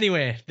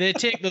 Anyway, they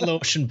take the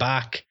lotion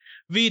back.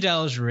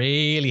 Vidal's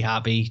really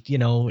happy,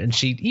 and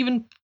she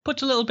even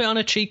puts a little bit on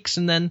her cheeks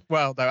and then...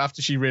 Well, no,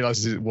 after she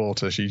realises it's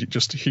water, she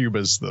just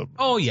humours them.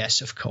 Oh,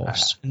 yes, of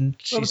course. And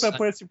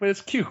but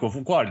it's cute.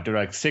 What? They're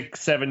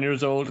 6-7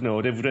 years old.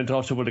 No, they wouldn't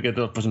talk to her to get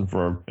that present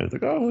for him. It's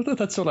like, oh,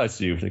 that's so nice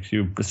of you.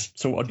 It's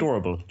so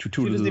adorable. She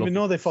doesn't even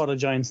know they fought a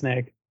giant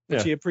snake.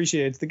 But she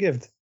appreciates the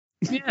gift.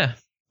 Yeah.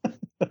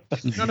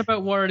 It's not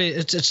about what it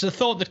is. It's the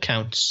thought that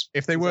counts.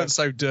 If they weren't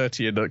so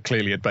dirty and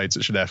clearly had made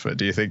such an effort,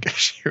 do you think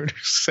she would have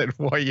said,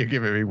 "Why are you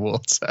giving me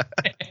water?"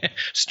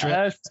 She's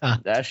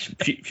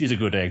a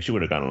good egg. She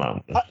would have gone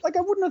along. I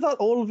wouldn't have thought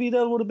old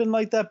Vidal would have been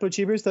like that, but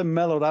she appears to have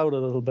mellowed out a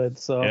little bit.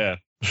 So yeah.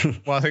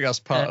 Well, I think that's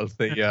part of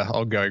the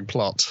ongoing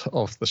plot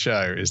of the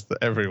show is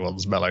that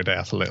everyone's mellowed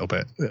out a little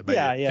bit.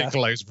 Yeah.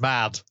 Piccolo's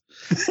mad.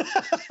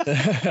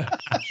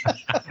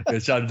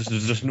 There's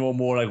just no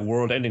more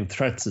world-ending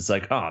threats. It's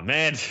like, oh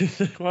man,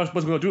 what am I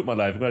supposed to do with my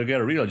life? I've got to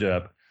get a real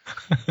job.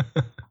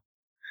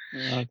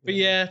 But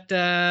yeah,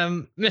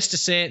 Mr.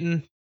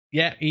 Satan,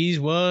 he's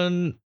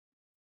won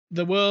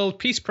the World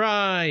Peace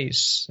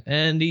Prize,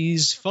 and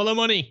he's full of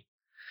money.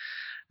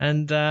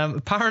 And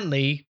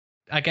apparently,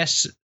 I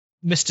guess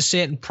Mr.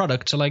 Satan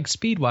products are like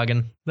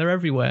Speedwagon; they're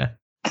everywhere.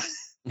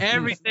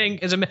 Everything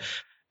is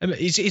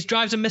he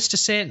drives a Mr.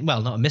 Satan.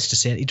 Well, not a Mr.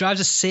 Satan. He drives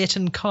a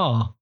Satan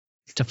car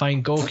to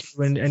find Goku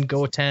and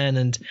Goten,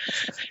 and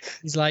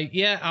he's like,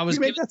 I was.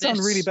 You make that sound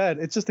really bad.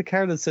 It's just a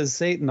car that says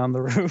Satan on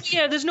the roof.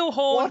 Yeah, there's no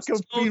horns.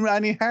 What could be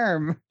any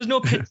harm? There's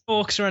no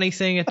pitchforks or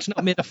anything. It's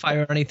not made of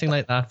fire or anything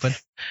like that.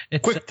 But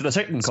it's quick to the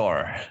Satan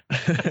car.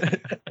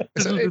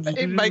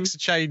 It makes a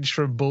change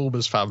from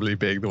Bulma's family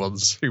being the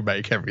ones who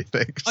make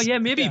everything. Oh yeah,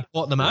 maybe he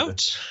bought them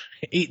out.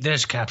 Eat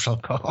this, Capsule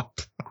Corp.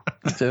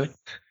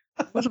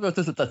 What about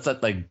this? That's a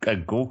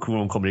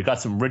Goku company. Got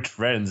some rich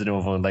friends,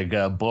 from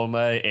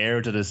Bulma, heir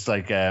to this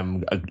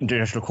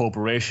international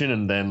corporation,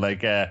 and then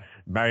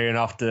marrying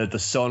off the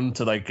son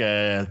to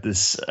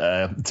this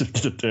the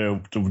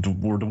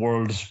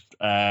world's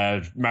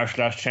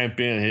martial arts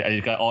champion. And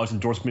he got all his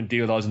endorsement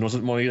deals, all his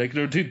endorsement money.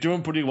 They're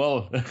doing pretty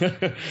well.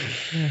 The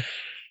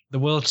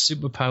world's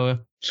superpower.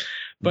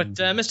 But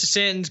Mr.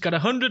 Satan's got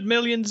 100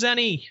 million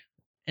zenny,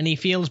 and he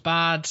feels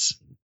bad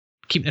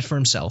keeping it for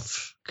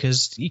himself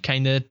because he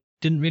kind of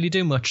didn't really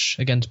do much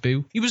against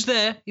Boo. He was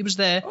there.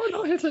 Oh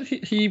no,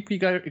 he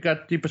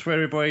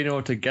persuaded everybody,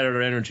 to gather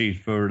their energy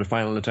for the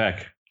final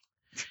attack.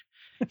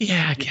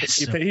 Yeah, I guess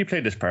he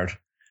played this part.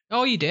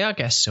 Oh, you did. I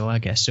guess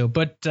so.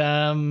 But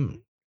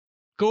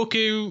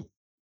Goku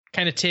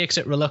kind of takes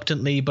it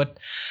reluctantly, but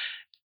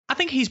I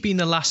think he's been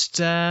the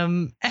last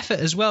effort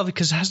as well,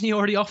 because hasn't he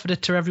already offered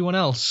it to everyone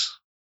else?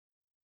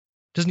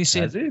 Doesn't he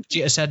say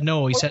Vegeta said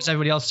no? He says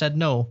everybody else said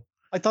no.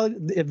 I thought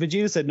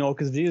Vegeta said no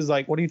because Vegeta's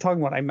like, what are you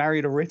talking about? I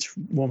married a rich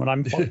woman.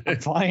 I'm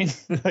fine.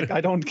 Like,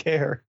 I don't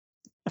care.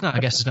 No, I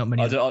guess there's not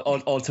many.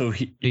 Also,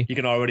 he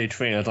can already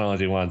train as long as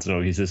he wants. You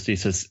know, he's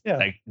just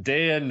like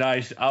day and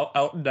night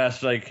out in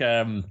that like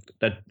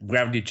that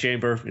gravity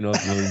chamber. You know,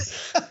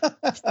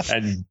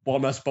 and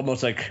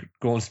almost like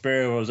going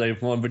spare. I was like,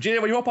 Vegeta,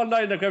 were you up all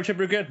night in that gravity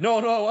chamber again? No,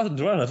 I wasn't.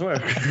 Well, I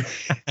swear.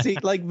 See,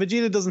 like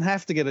Vegeta doesn't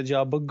have to get a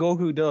job, but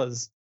Goku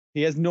does.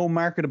 He has no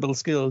marketable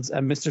skills,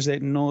 and Mr.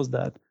 Satan knows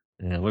that.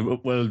 Yeah, well,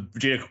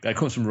 Vegeta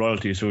comes from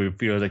royalty, so we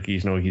feel like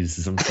he's some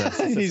he's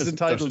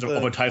entitled to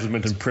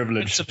entitlement and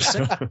privilege.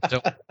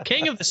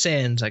 King of the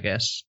Saiyans, I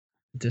guess.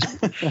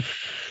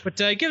 But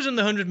he gives him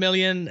the 100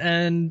 million,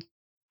 and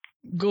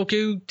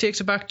Goku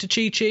takes it back to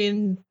Chi-Chi,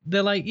 and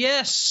they're like,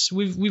 "Yes,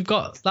 we've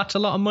got that's a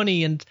lot of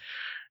money, and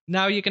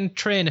now you can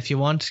train if you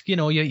want. You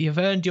know, you've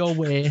earned your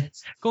way.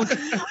 Go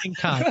to King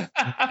Kai."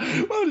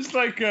 Well, it's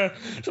like,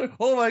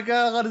 oh my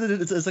god,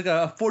 it's like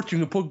a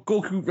fortune to put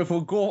Goten,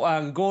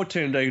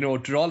 like, you know,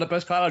 to all the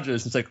best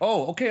colleges. It's like,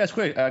 oh, okay, that's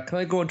great. Can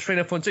I go and train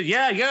at Fun City?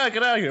 Yeah,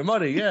 get out of here,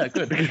 money. Yeah,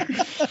 good.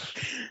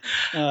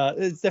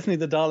 It's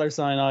definitely the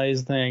 $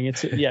 eyes thing.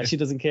 She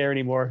doesn't care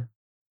anymore.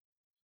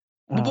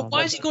 But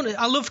why is he going to?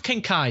 I love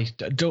King Kai.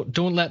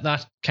 Don't let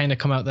that kind of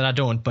come out that I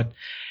don't. But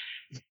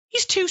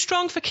he's too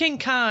strong for King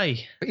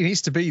Kai. He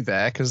needs to be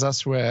there because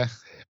that's where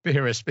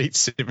Beerus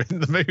beats him in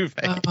the movie.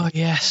 Oh,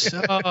 yes.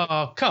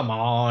 Oh, come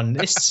on.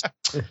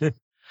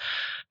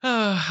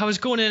 I was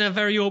going in a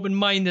very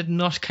open-minded and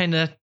not kind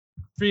of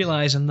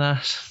realising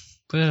that.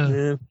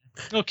 Yeah.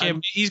 Okay,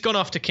 he's gone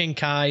off to King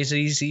Kai's.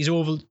 He's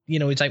over, you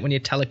know, it's like when you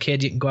tell a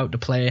kid you can go out to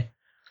play.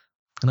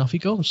 And off he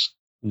goes.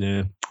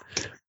 Yeah.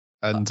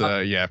 And,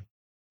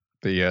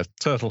 the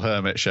Turtle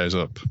Hermit shows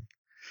up.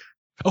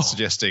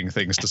 Suggesting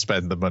things to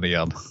spend the money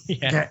on.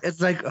 Yeah,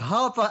 it's like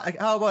how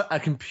about a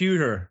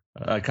computer?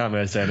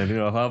 Comment saying, you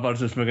know, how about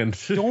just making?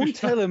 Don't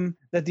tell him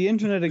that the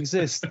internet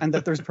exists and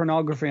that there's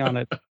pornography on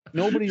it.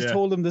 Nobody's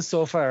told him this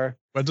so far.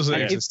 Well, it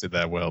doesn't exist in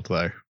their world,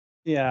 though.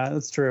 Yeah,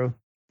 that's true.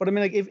 But I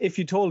mean, like, if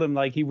you told him,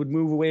 like, he would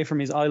move away from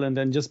his island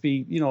and just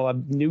be, you know, a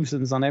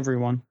nuisance on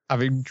everyone.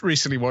 Having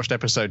recently watched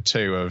episode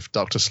 2 of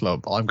Dr.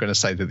 Slump, I'm going to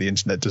say that the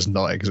internet does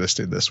not exist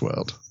in this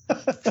world.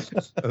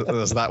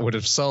 As that would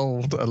have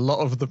solved a lot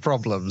of the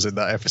problems in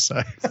that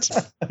episode.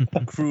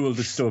 Cruel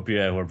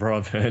dystopia where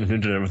broadband and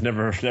internet was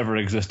never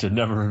existed,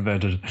 never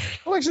invented.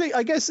 Well, actually,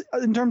 I guess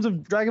in terms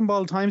of Dragon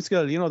Ball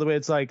timescale, you know, the way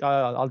it's like,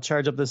 I'll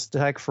charge up this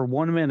tech for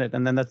 1 minute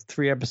and then that's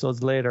 3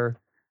 episodes later.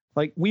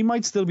 Like, we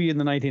might still be in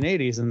the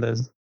 1980s in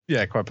this.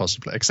 Yeah, quite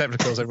possibly. Except, of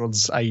course,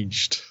 everyone's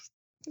aged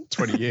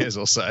 20 years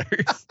or so.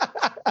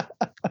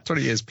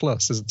 20 years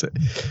plus, isn't it?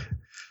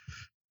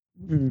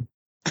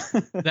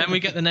 Then we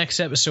get the next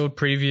episode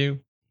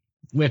preview,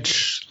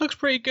 which looks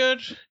pretty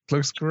good.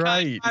 Looks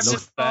great.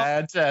 Looks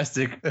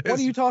fantastic. What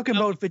are you talking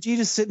about?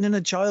 Vegeta's sitting in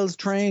a child's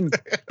train.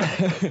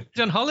 He's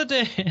on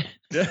holiday.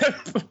 He's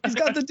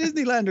got the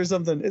Disneyland or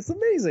something. It's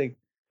amazing.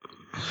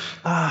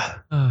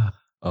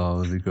 Oh,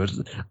 really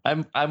good.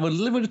 I'm a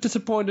little bit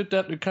disappointed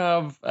that we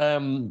kind of,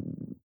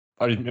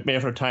 or maybe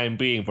for the time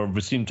being, but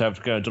we seem to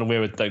have kind of done away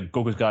with like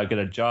Goku's got to get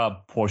a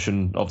job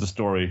portion of the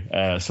story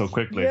so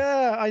quickly.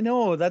 Yeah, I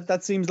know.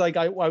 That seems like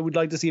I would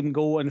like to see him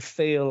go and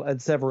fail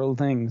at several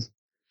things.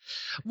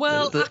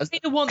 Well, I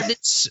kind of want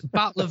this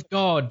Battle of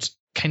God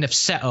kind of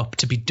set up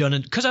to be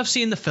done, because I've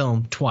seen the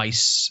film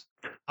twice.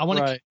 I want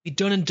it to be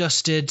done and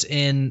dusted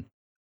in,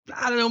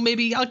 I don't know,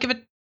 maybe I'll give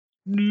it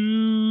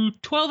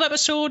 12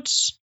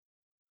 episodes.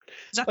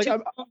 Is that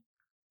like,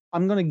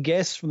 I'm going to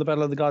guess from the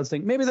Battle of the Gods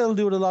thing. Maybe they'll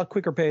do it a lot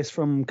quicker pace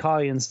from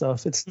Kai and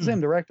stuff. It's the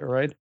same director,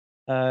 right?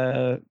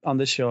 On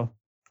this show.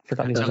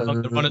 How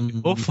long they want it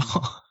to go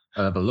for?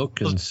 I'll have a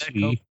look and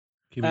see.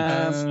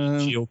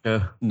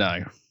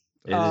 No.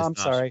 I'm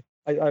sorry.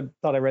 I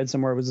thought I read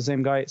somewhere it was the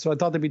same guy. So I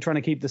thought they'd be trying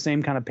to keep the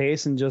same kind of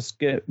pace and just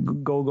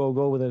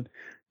go with it.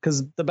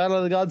 Because the Battle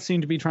of the Gods seem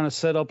to be trying to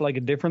set up like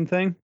a different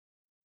thing,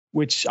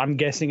 which I'm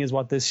guessing is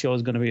what this show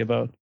is going to be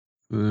about.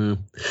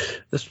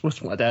 This want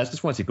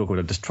to see Goku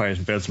to just try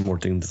and build some more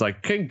things. It's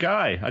like, King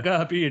Guy, I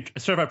gotta be a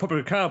certified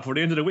public account for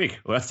the end of the week.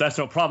 Well, that's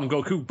no problem.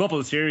 Goku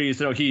Bubbles here.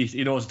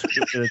 He knows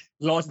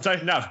laws inside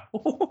and out.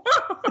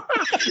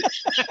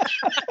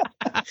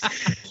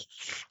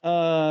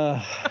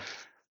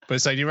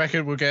 But so do you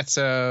reckon we'll get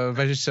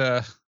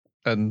Vegeta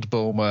and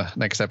Bulma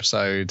next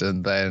episode,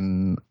 and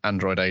then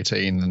Android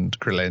 18 and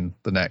Krillin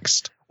the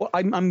next? Well,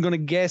 I'm going to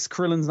guess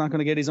Krillin's not going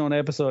to get his own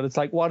episode. It's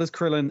like, what is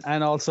Krillin?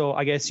 And also,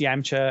 I guess,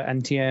 Yamcha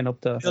and Tien up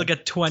to... They'll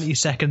get 20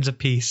 seconds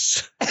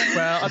apiece.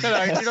 Well, I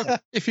don't know.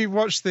 If you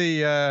watch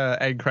the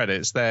end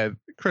credits, there,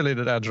 Krillin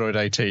and Android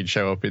 18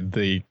 show up in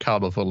the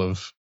carnival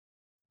of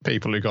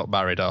people who got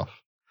married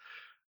off.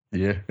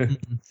 Yeah.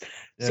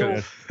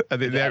 So-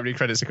 And in the opening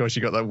credits, of course,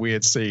 you got that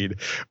weird scene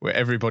where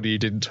everybody who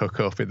didn't hook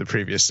up in the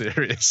previous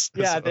series.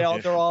 Yeah,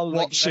 sort they're all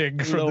like, watching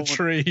left from the alone.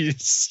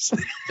 trees.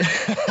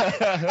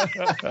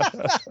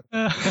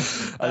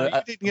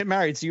 You didn't get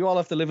married, so you all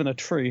have to live in a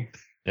tree.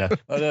 Yeah.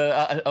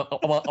 I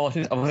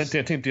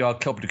think they all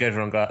club together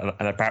and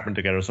got an apartment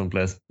together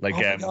someplace. Like,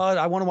 Oh my god,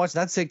 I want to watch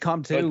that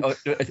sitcom too.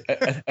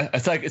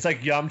 it's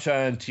like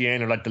Yamcha and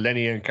Tien are like the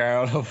Lenny and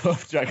Carl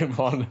of Dragon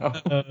Ball now.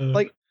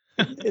 Like,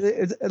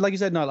 it's like you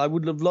said, Niall, I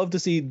would have loved to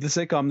see the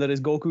sitcom that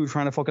is Goku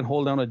trying to fucking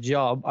hold down a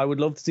job. I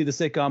would love to see the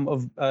sitcom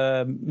of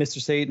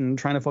Mr. Satan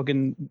trying to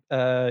fucking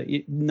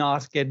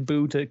not get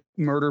Boo to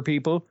murder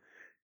people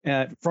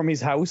from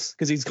his house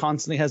because he's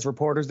constantly has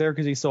reporters there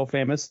because he's so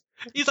famous.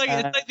 He's like,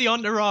 it's like the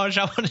Entourage.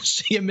 I want to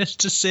see a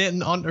Mr.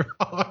 Satan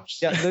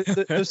Entourage. Yeah,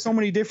 there's so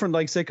many different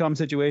like sitcom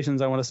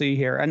situations I want to see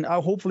here, and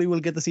hopefully we'll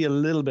get to see a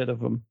little bit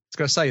of them. I was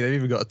going to say, they've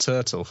even got a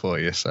turtle for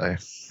you, so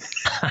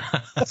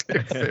it's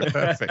going to fit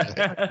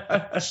perfectly.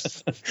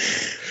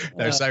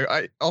 No,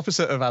 so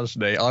opposite of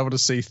Anthony, I want to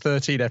see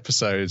 13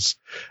 episodes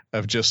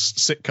of just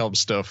sitcom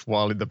stuff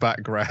while in the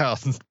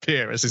background,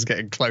 Beerus is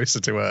getting closer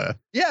to her.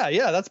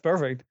 Yeah, that's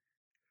perfect.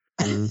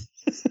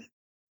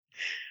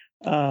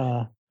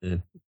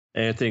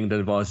 Anything that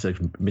involves like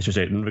Mr.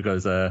 Satan,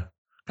 because talk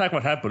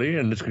about happily,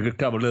 and it's going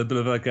to have a little bit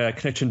of like a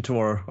connection to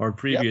our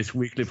previous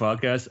weekly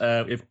podcast.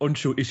 If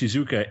Unsho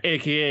Ishizuka,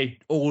 aka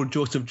old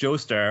Joseph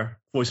Joestar,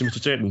 voicing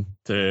Mr. Satan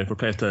to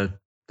replace the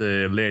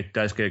late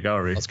Daisuke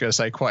Gowri. I was going to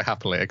say quite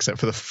happily, except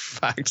for the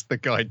fact the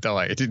guy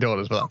died in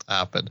order for that to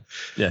happen.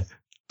 Yeah.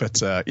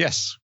 But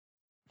yes,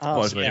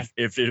 But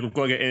if you're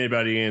going to get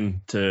anybody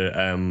in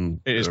to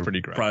it is pretty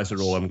great. prize the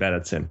role, I'm glad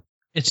it's him.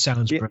 It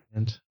sounds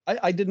brilliant.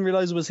 I didn't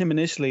realize it was him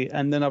initially,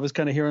 and then I was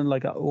kind of hearing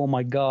like, "Oh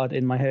my god"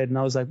 in my head, and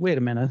I was like, "Wait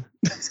a minute."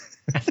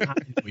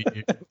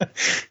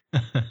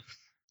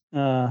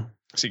 So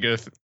you're going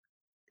to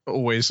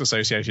always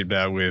associate him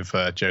now with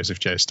Joseph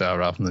Joestar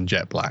rather than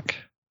Jet Black.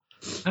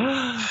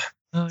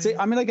 See,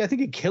 I mean, like, I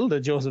think he killed a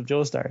Joseph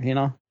Joestar, you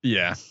know?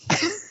 Yeah.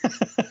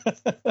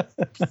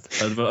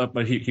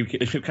 But he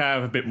kind of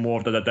have a bit more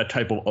of that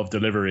type of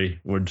delivery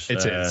would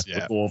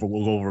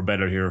will go over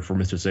better here for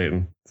Mr.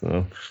 Satan.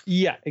 So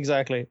yeah,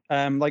 exactly.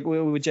 Like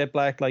with Jet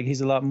Black, like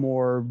he's a lot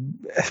more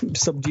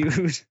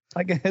subdued,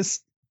 I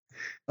guess.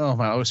 Oh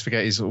man, I always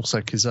forget he's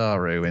also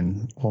Kizaru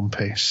in One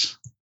Piece.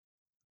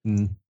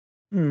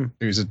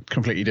 Who's a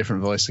completely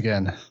different voice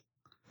again.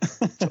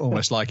 It's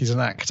almost like he's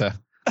an actor.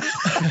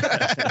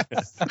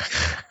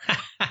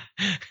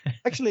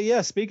 Actually,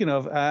 yeah, speaking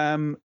of,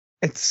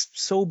 it's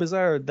so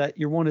bizarre that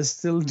your one is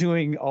still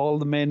doing all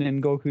the men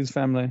in Goku's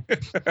family.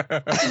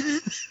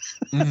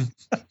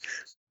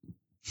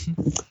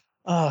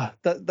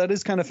 That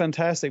is kind of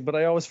fantastic, but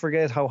I always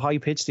forget how high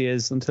pitched he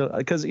is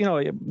because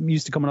it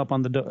used to coming up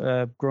on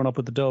the growing up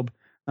with the dub,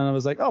 and I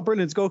was like, oh,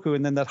 brilliant, it's Goku,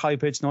 and then that high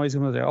pitched noise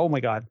comes there. Oh my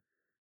god,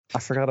 I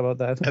forgot about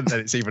that. And then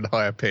it's even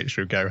higher pitched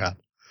with Gohan.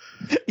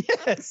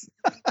 Yes.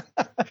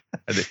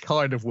 And it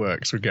kind of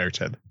works with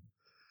Goten.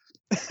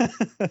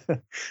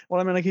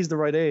 Well, I mean, like he's the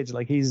right age.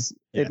 Like he's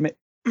the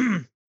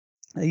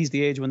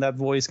age when that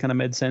voice kind of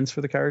made sense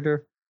for the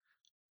character.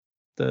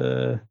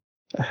 I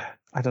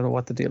don't know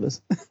what the deal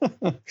is.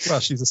 Well,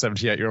 she's a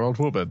 78-year-old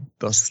woman.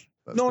 That's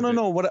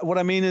no. What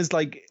I mean is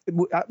like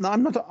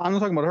I'm not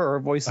talking about her. Her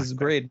voice is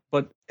great,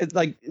 but it's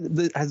like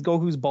has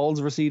Goku's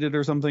balls receded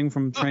or something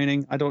from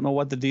training? I don't know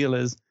what the deal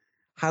is.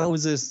 How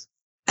is this?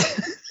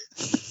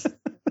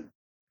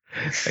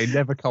 They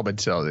never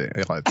commented on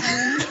it. Like,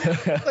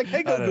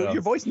 hey, Goku,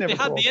 your voice never. They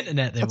had the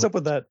internet. What's up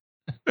with that?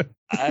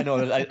 I know.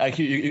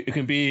 You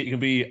can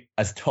be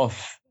as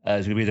tough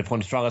as you can be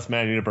the strongest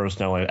man in the universe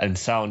now, and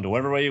sound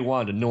whatever way you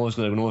want, and no one's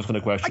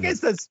gonna question. I guess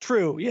that's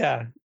true.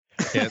 Yeah.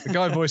 Yeah, the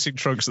guy voicing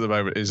Trunks at the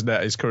moment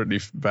is currently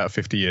about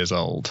 50 years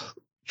old,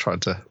 trying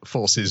to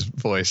force his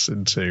voice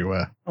into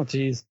oh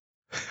jeez,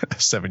 a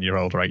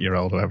 7-year-old or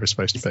 8-year-old, whatever it's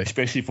supposed to be.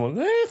 Especially for it's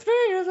me,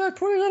 it's like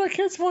putting on a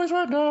kid's voice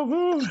right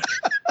now.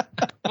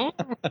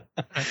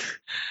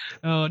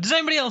 Oh, does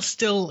anybody else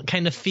still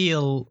kind of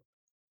feel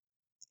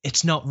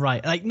it's not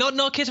right? Like, not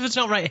a case of it's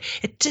not right.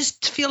 It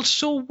just feels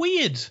so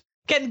weird.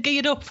 Getting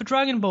geared up for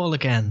Dragon Ball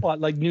again.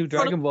 What, like new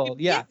Dragon Ball?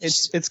 Yeah,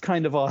 it's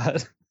kind of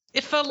odd.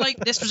 It felt like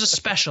this was a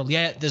special.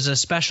 Yeah, there's a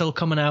special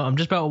coming out. I'm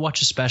just about to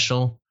watch a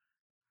special.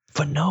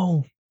 But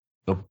no.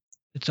 Nope.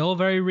 It's all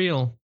very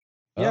real.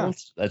 Yeah.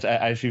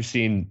 As you've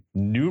seen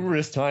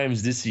numerous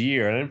times this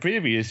year and in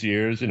previous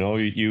years,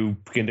 you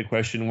begin to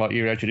question what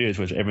year actually is,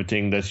 which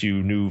everything that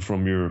you knew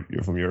from your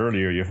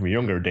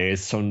younger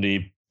days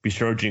suddenly be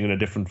surging in a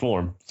different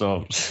form.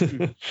 So,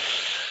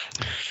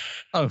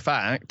 in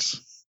fact,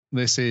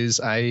 this is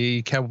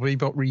a Cowboy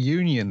Bebop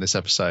reunion this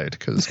episode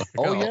because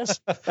yes,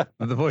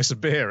 the voice of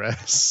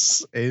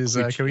Beerus is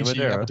Koichi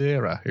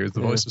Yamadera, who is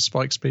the voice of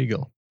Spike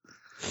Spiegel.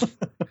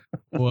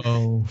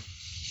 Whoa.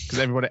 Because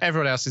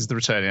everyone else is the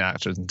returning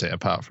actor, isn't it?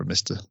 Apart from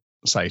Mr.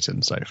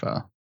 Satan so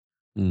far.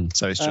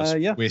 So it's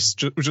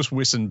just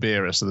Whis and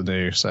Beerus are the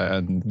new. So,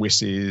 and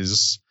Whis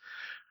is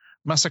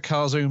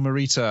Masakazu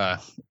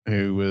Morita,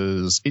 who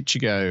was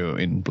Ichigo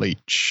in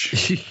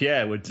Bleach.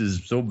 Yeah, which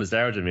is so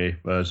bizarre to me.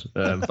 But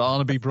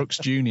Barnaby Brooks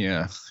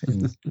Jr.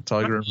 in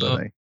Tiger and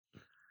Bunny.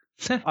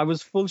 I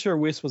was full sure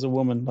Whis was a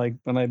woman, like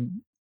when I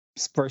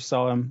first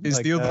saw him. Is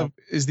like,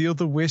 the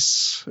other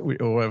Whis,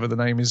 or whatever the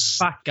name is?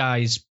 Fat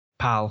guy's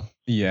pal.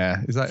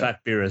 Yeah, is that Fat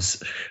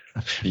Beerus.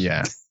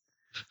 Yeah.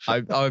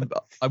 I'm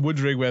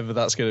wondering whether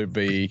that's going to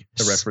be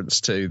a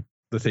reference to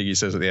the thing he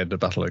says at the end of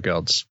Battle of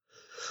Gods.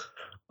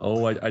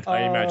 Oh, I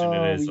imagine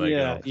it is.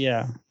 Like,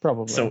 yeah,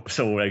 probably.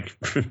 So like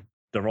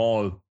they're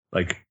all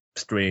like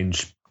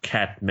strange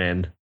cat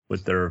men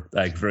with their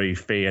like very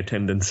fey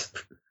attendants.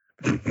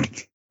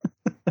 But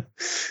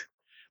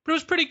it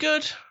was pretty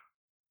good.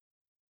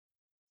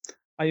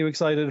 Are you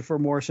excited for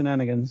more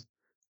shenanigans?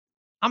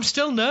 I'm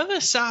still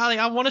nervous.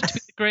 I want it to be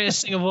the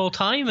greatest thing of all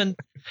time, and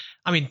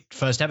I mean,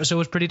 first episode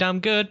was pretty damn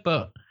good,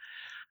 but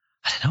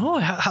I don't know.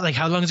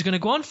 How long is it going to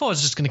go on for? Is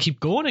it just going to keep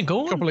going and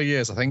going? A couple of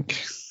years, I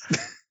think.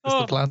 That's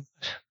the plan.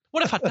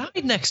 What if I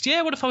died next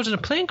year? What if I was in a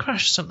plane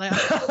crash or something?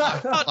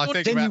 I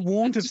think Then you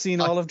won't have seen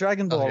all of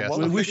Dragon Ball. yes.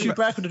 We wish you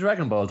back with the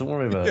Dragon Ball. Don't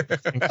worry about it.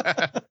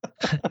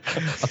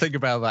 I think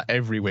about that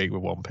every week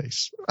with One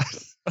Piece.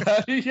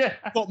 Yeah.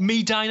 What,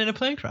 me dying in a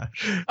plane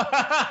crash?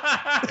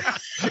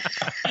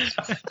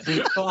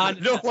 You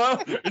know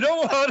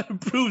what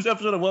improves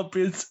episode of One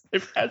Piece?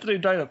 If Anthony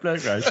died in a plane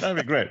crash, that'd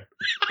be great.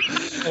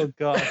 Oh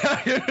god.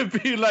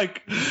 it'd be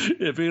like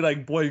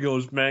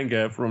Boygo's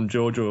manga from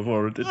JoJo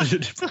for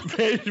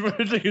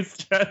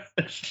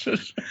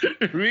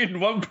reading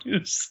One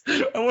Piece.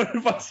 I wonder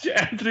if I see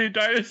Anthony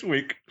die this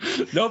week.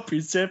 Nope,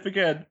 he's safe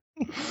again.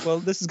 Well,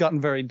 this has gotten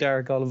very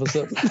dark all of a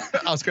sudden.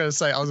 I was going to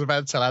say, I was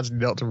about to tell Anthony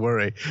not to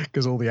worry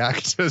because all the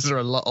actors are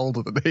a lot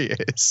older than he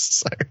is.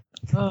 So.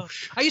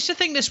 I used to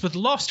think this with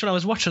Lost. When I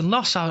was watching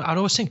Lost, I'd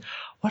always think,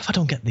 what if I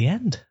don't get the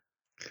end?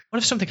 What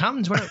if something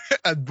happens?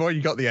 And boy,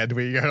 you got the end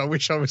where you go, I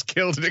wish I was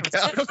killed in a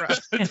car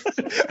crash.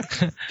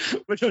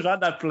 Which was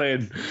on that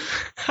plane.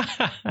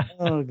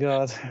 Oh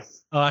god.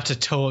 Oh, that's a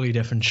totally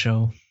different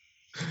show.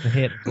 I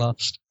hate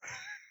Lost.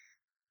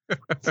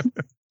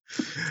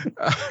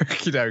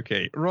 Okie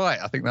dokie. Right,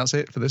 I think that's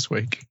it for this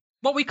week.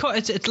 What we call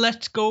it's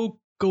Let's Go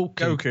Goku.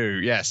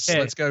 Goku, yes. Yeah.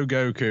 Let's Go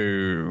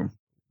Goku.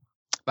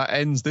 That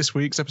ends this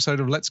week's episode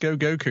of Let's Go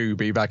Goku.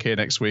 Be back here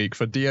next week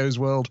for Dio's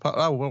World.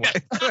 Oh, well,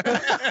 wait.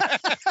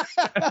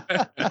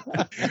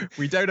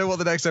 We don't know what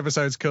the next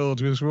episode's called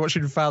because we're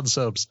watching fan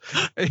subs.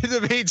 In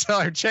the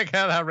meantime, check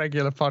out our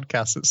regular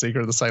podcasts at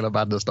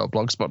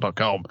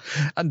secretofthesailormadness.blogspot.com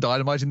and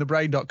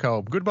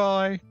dynamitingthebrain.com.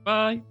 Goodbye.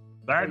 Bye.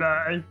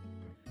 Bye-bye.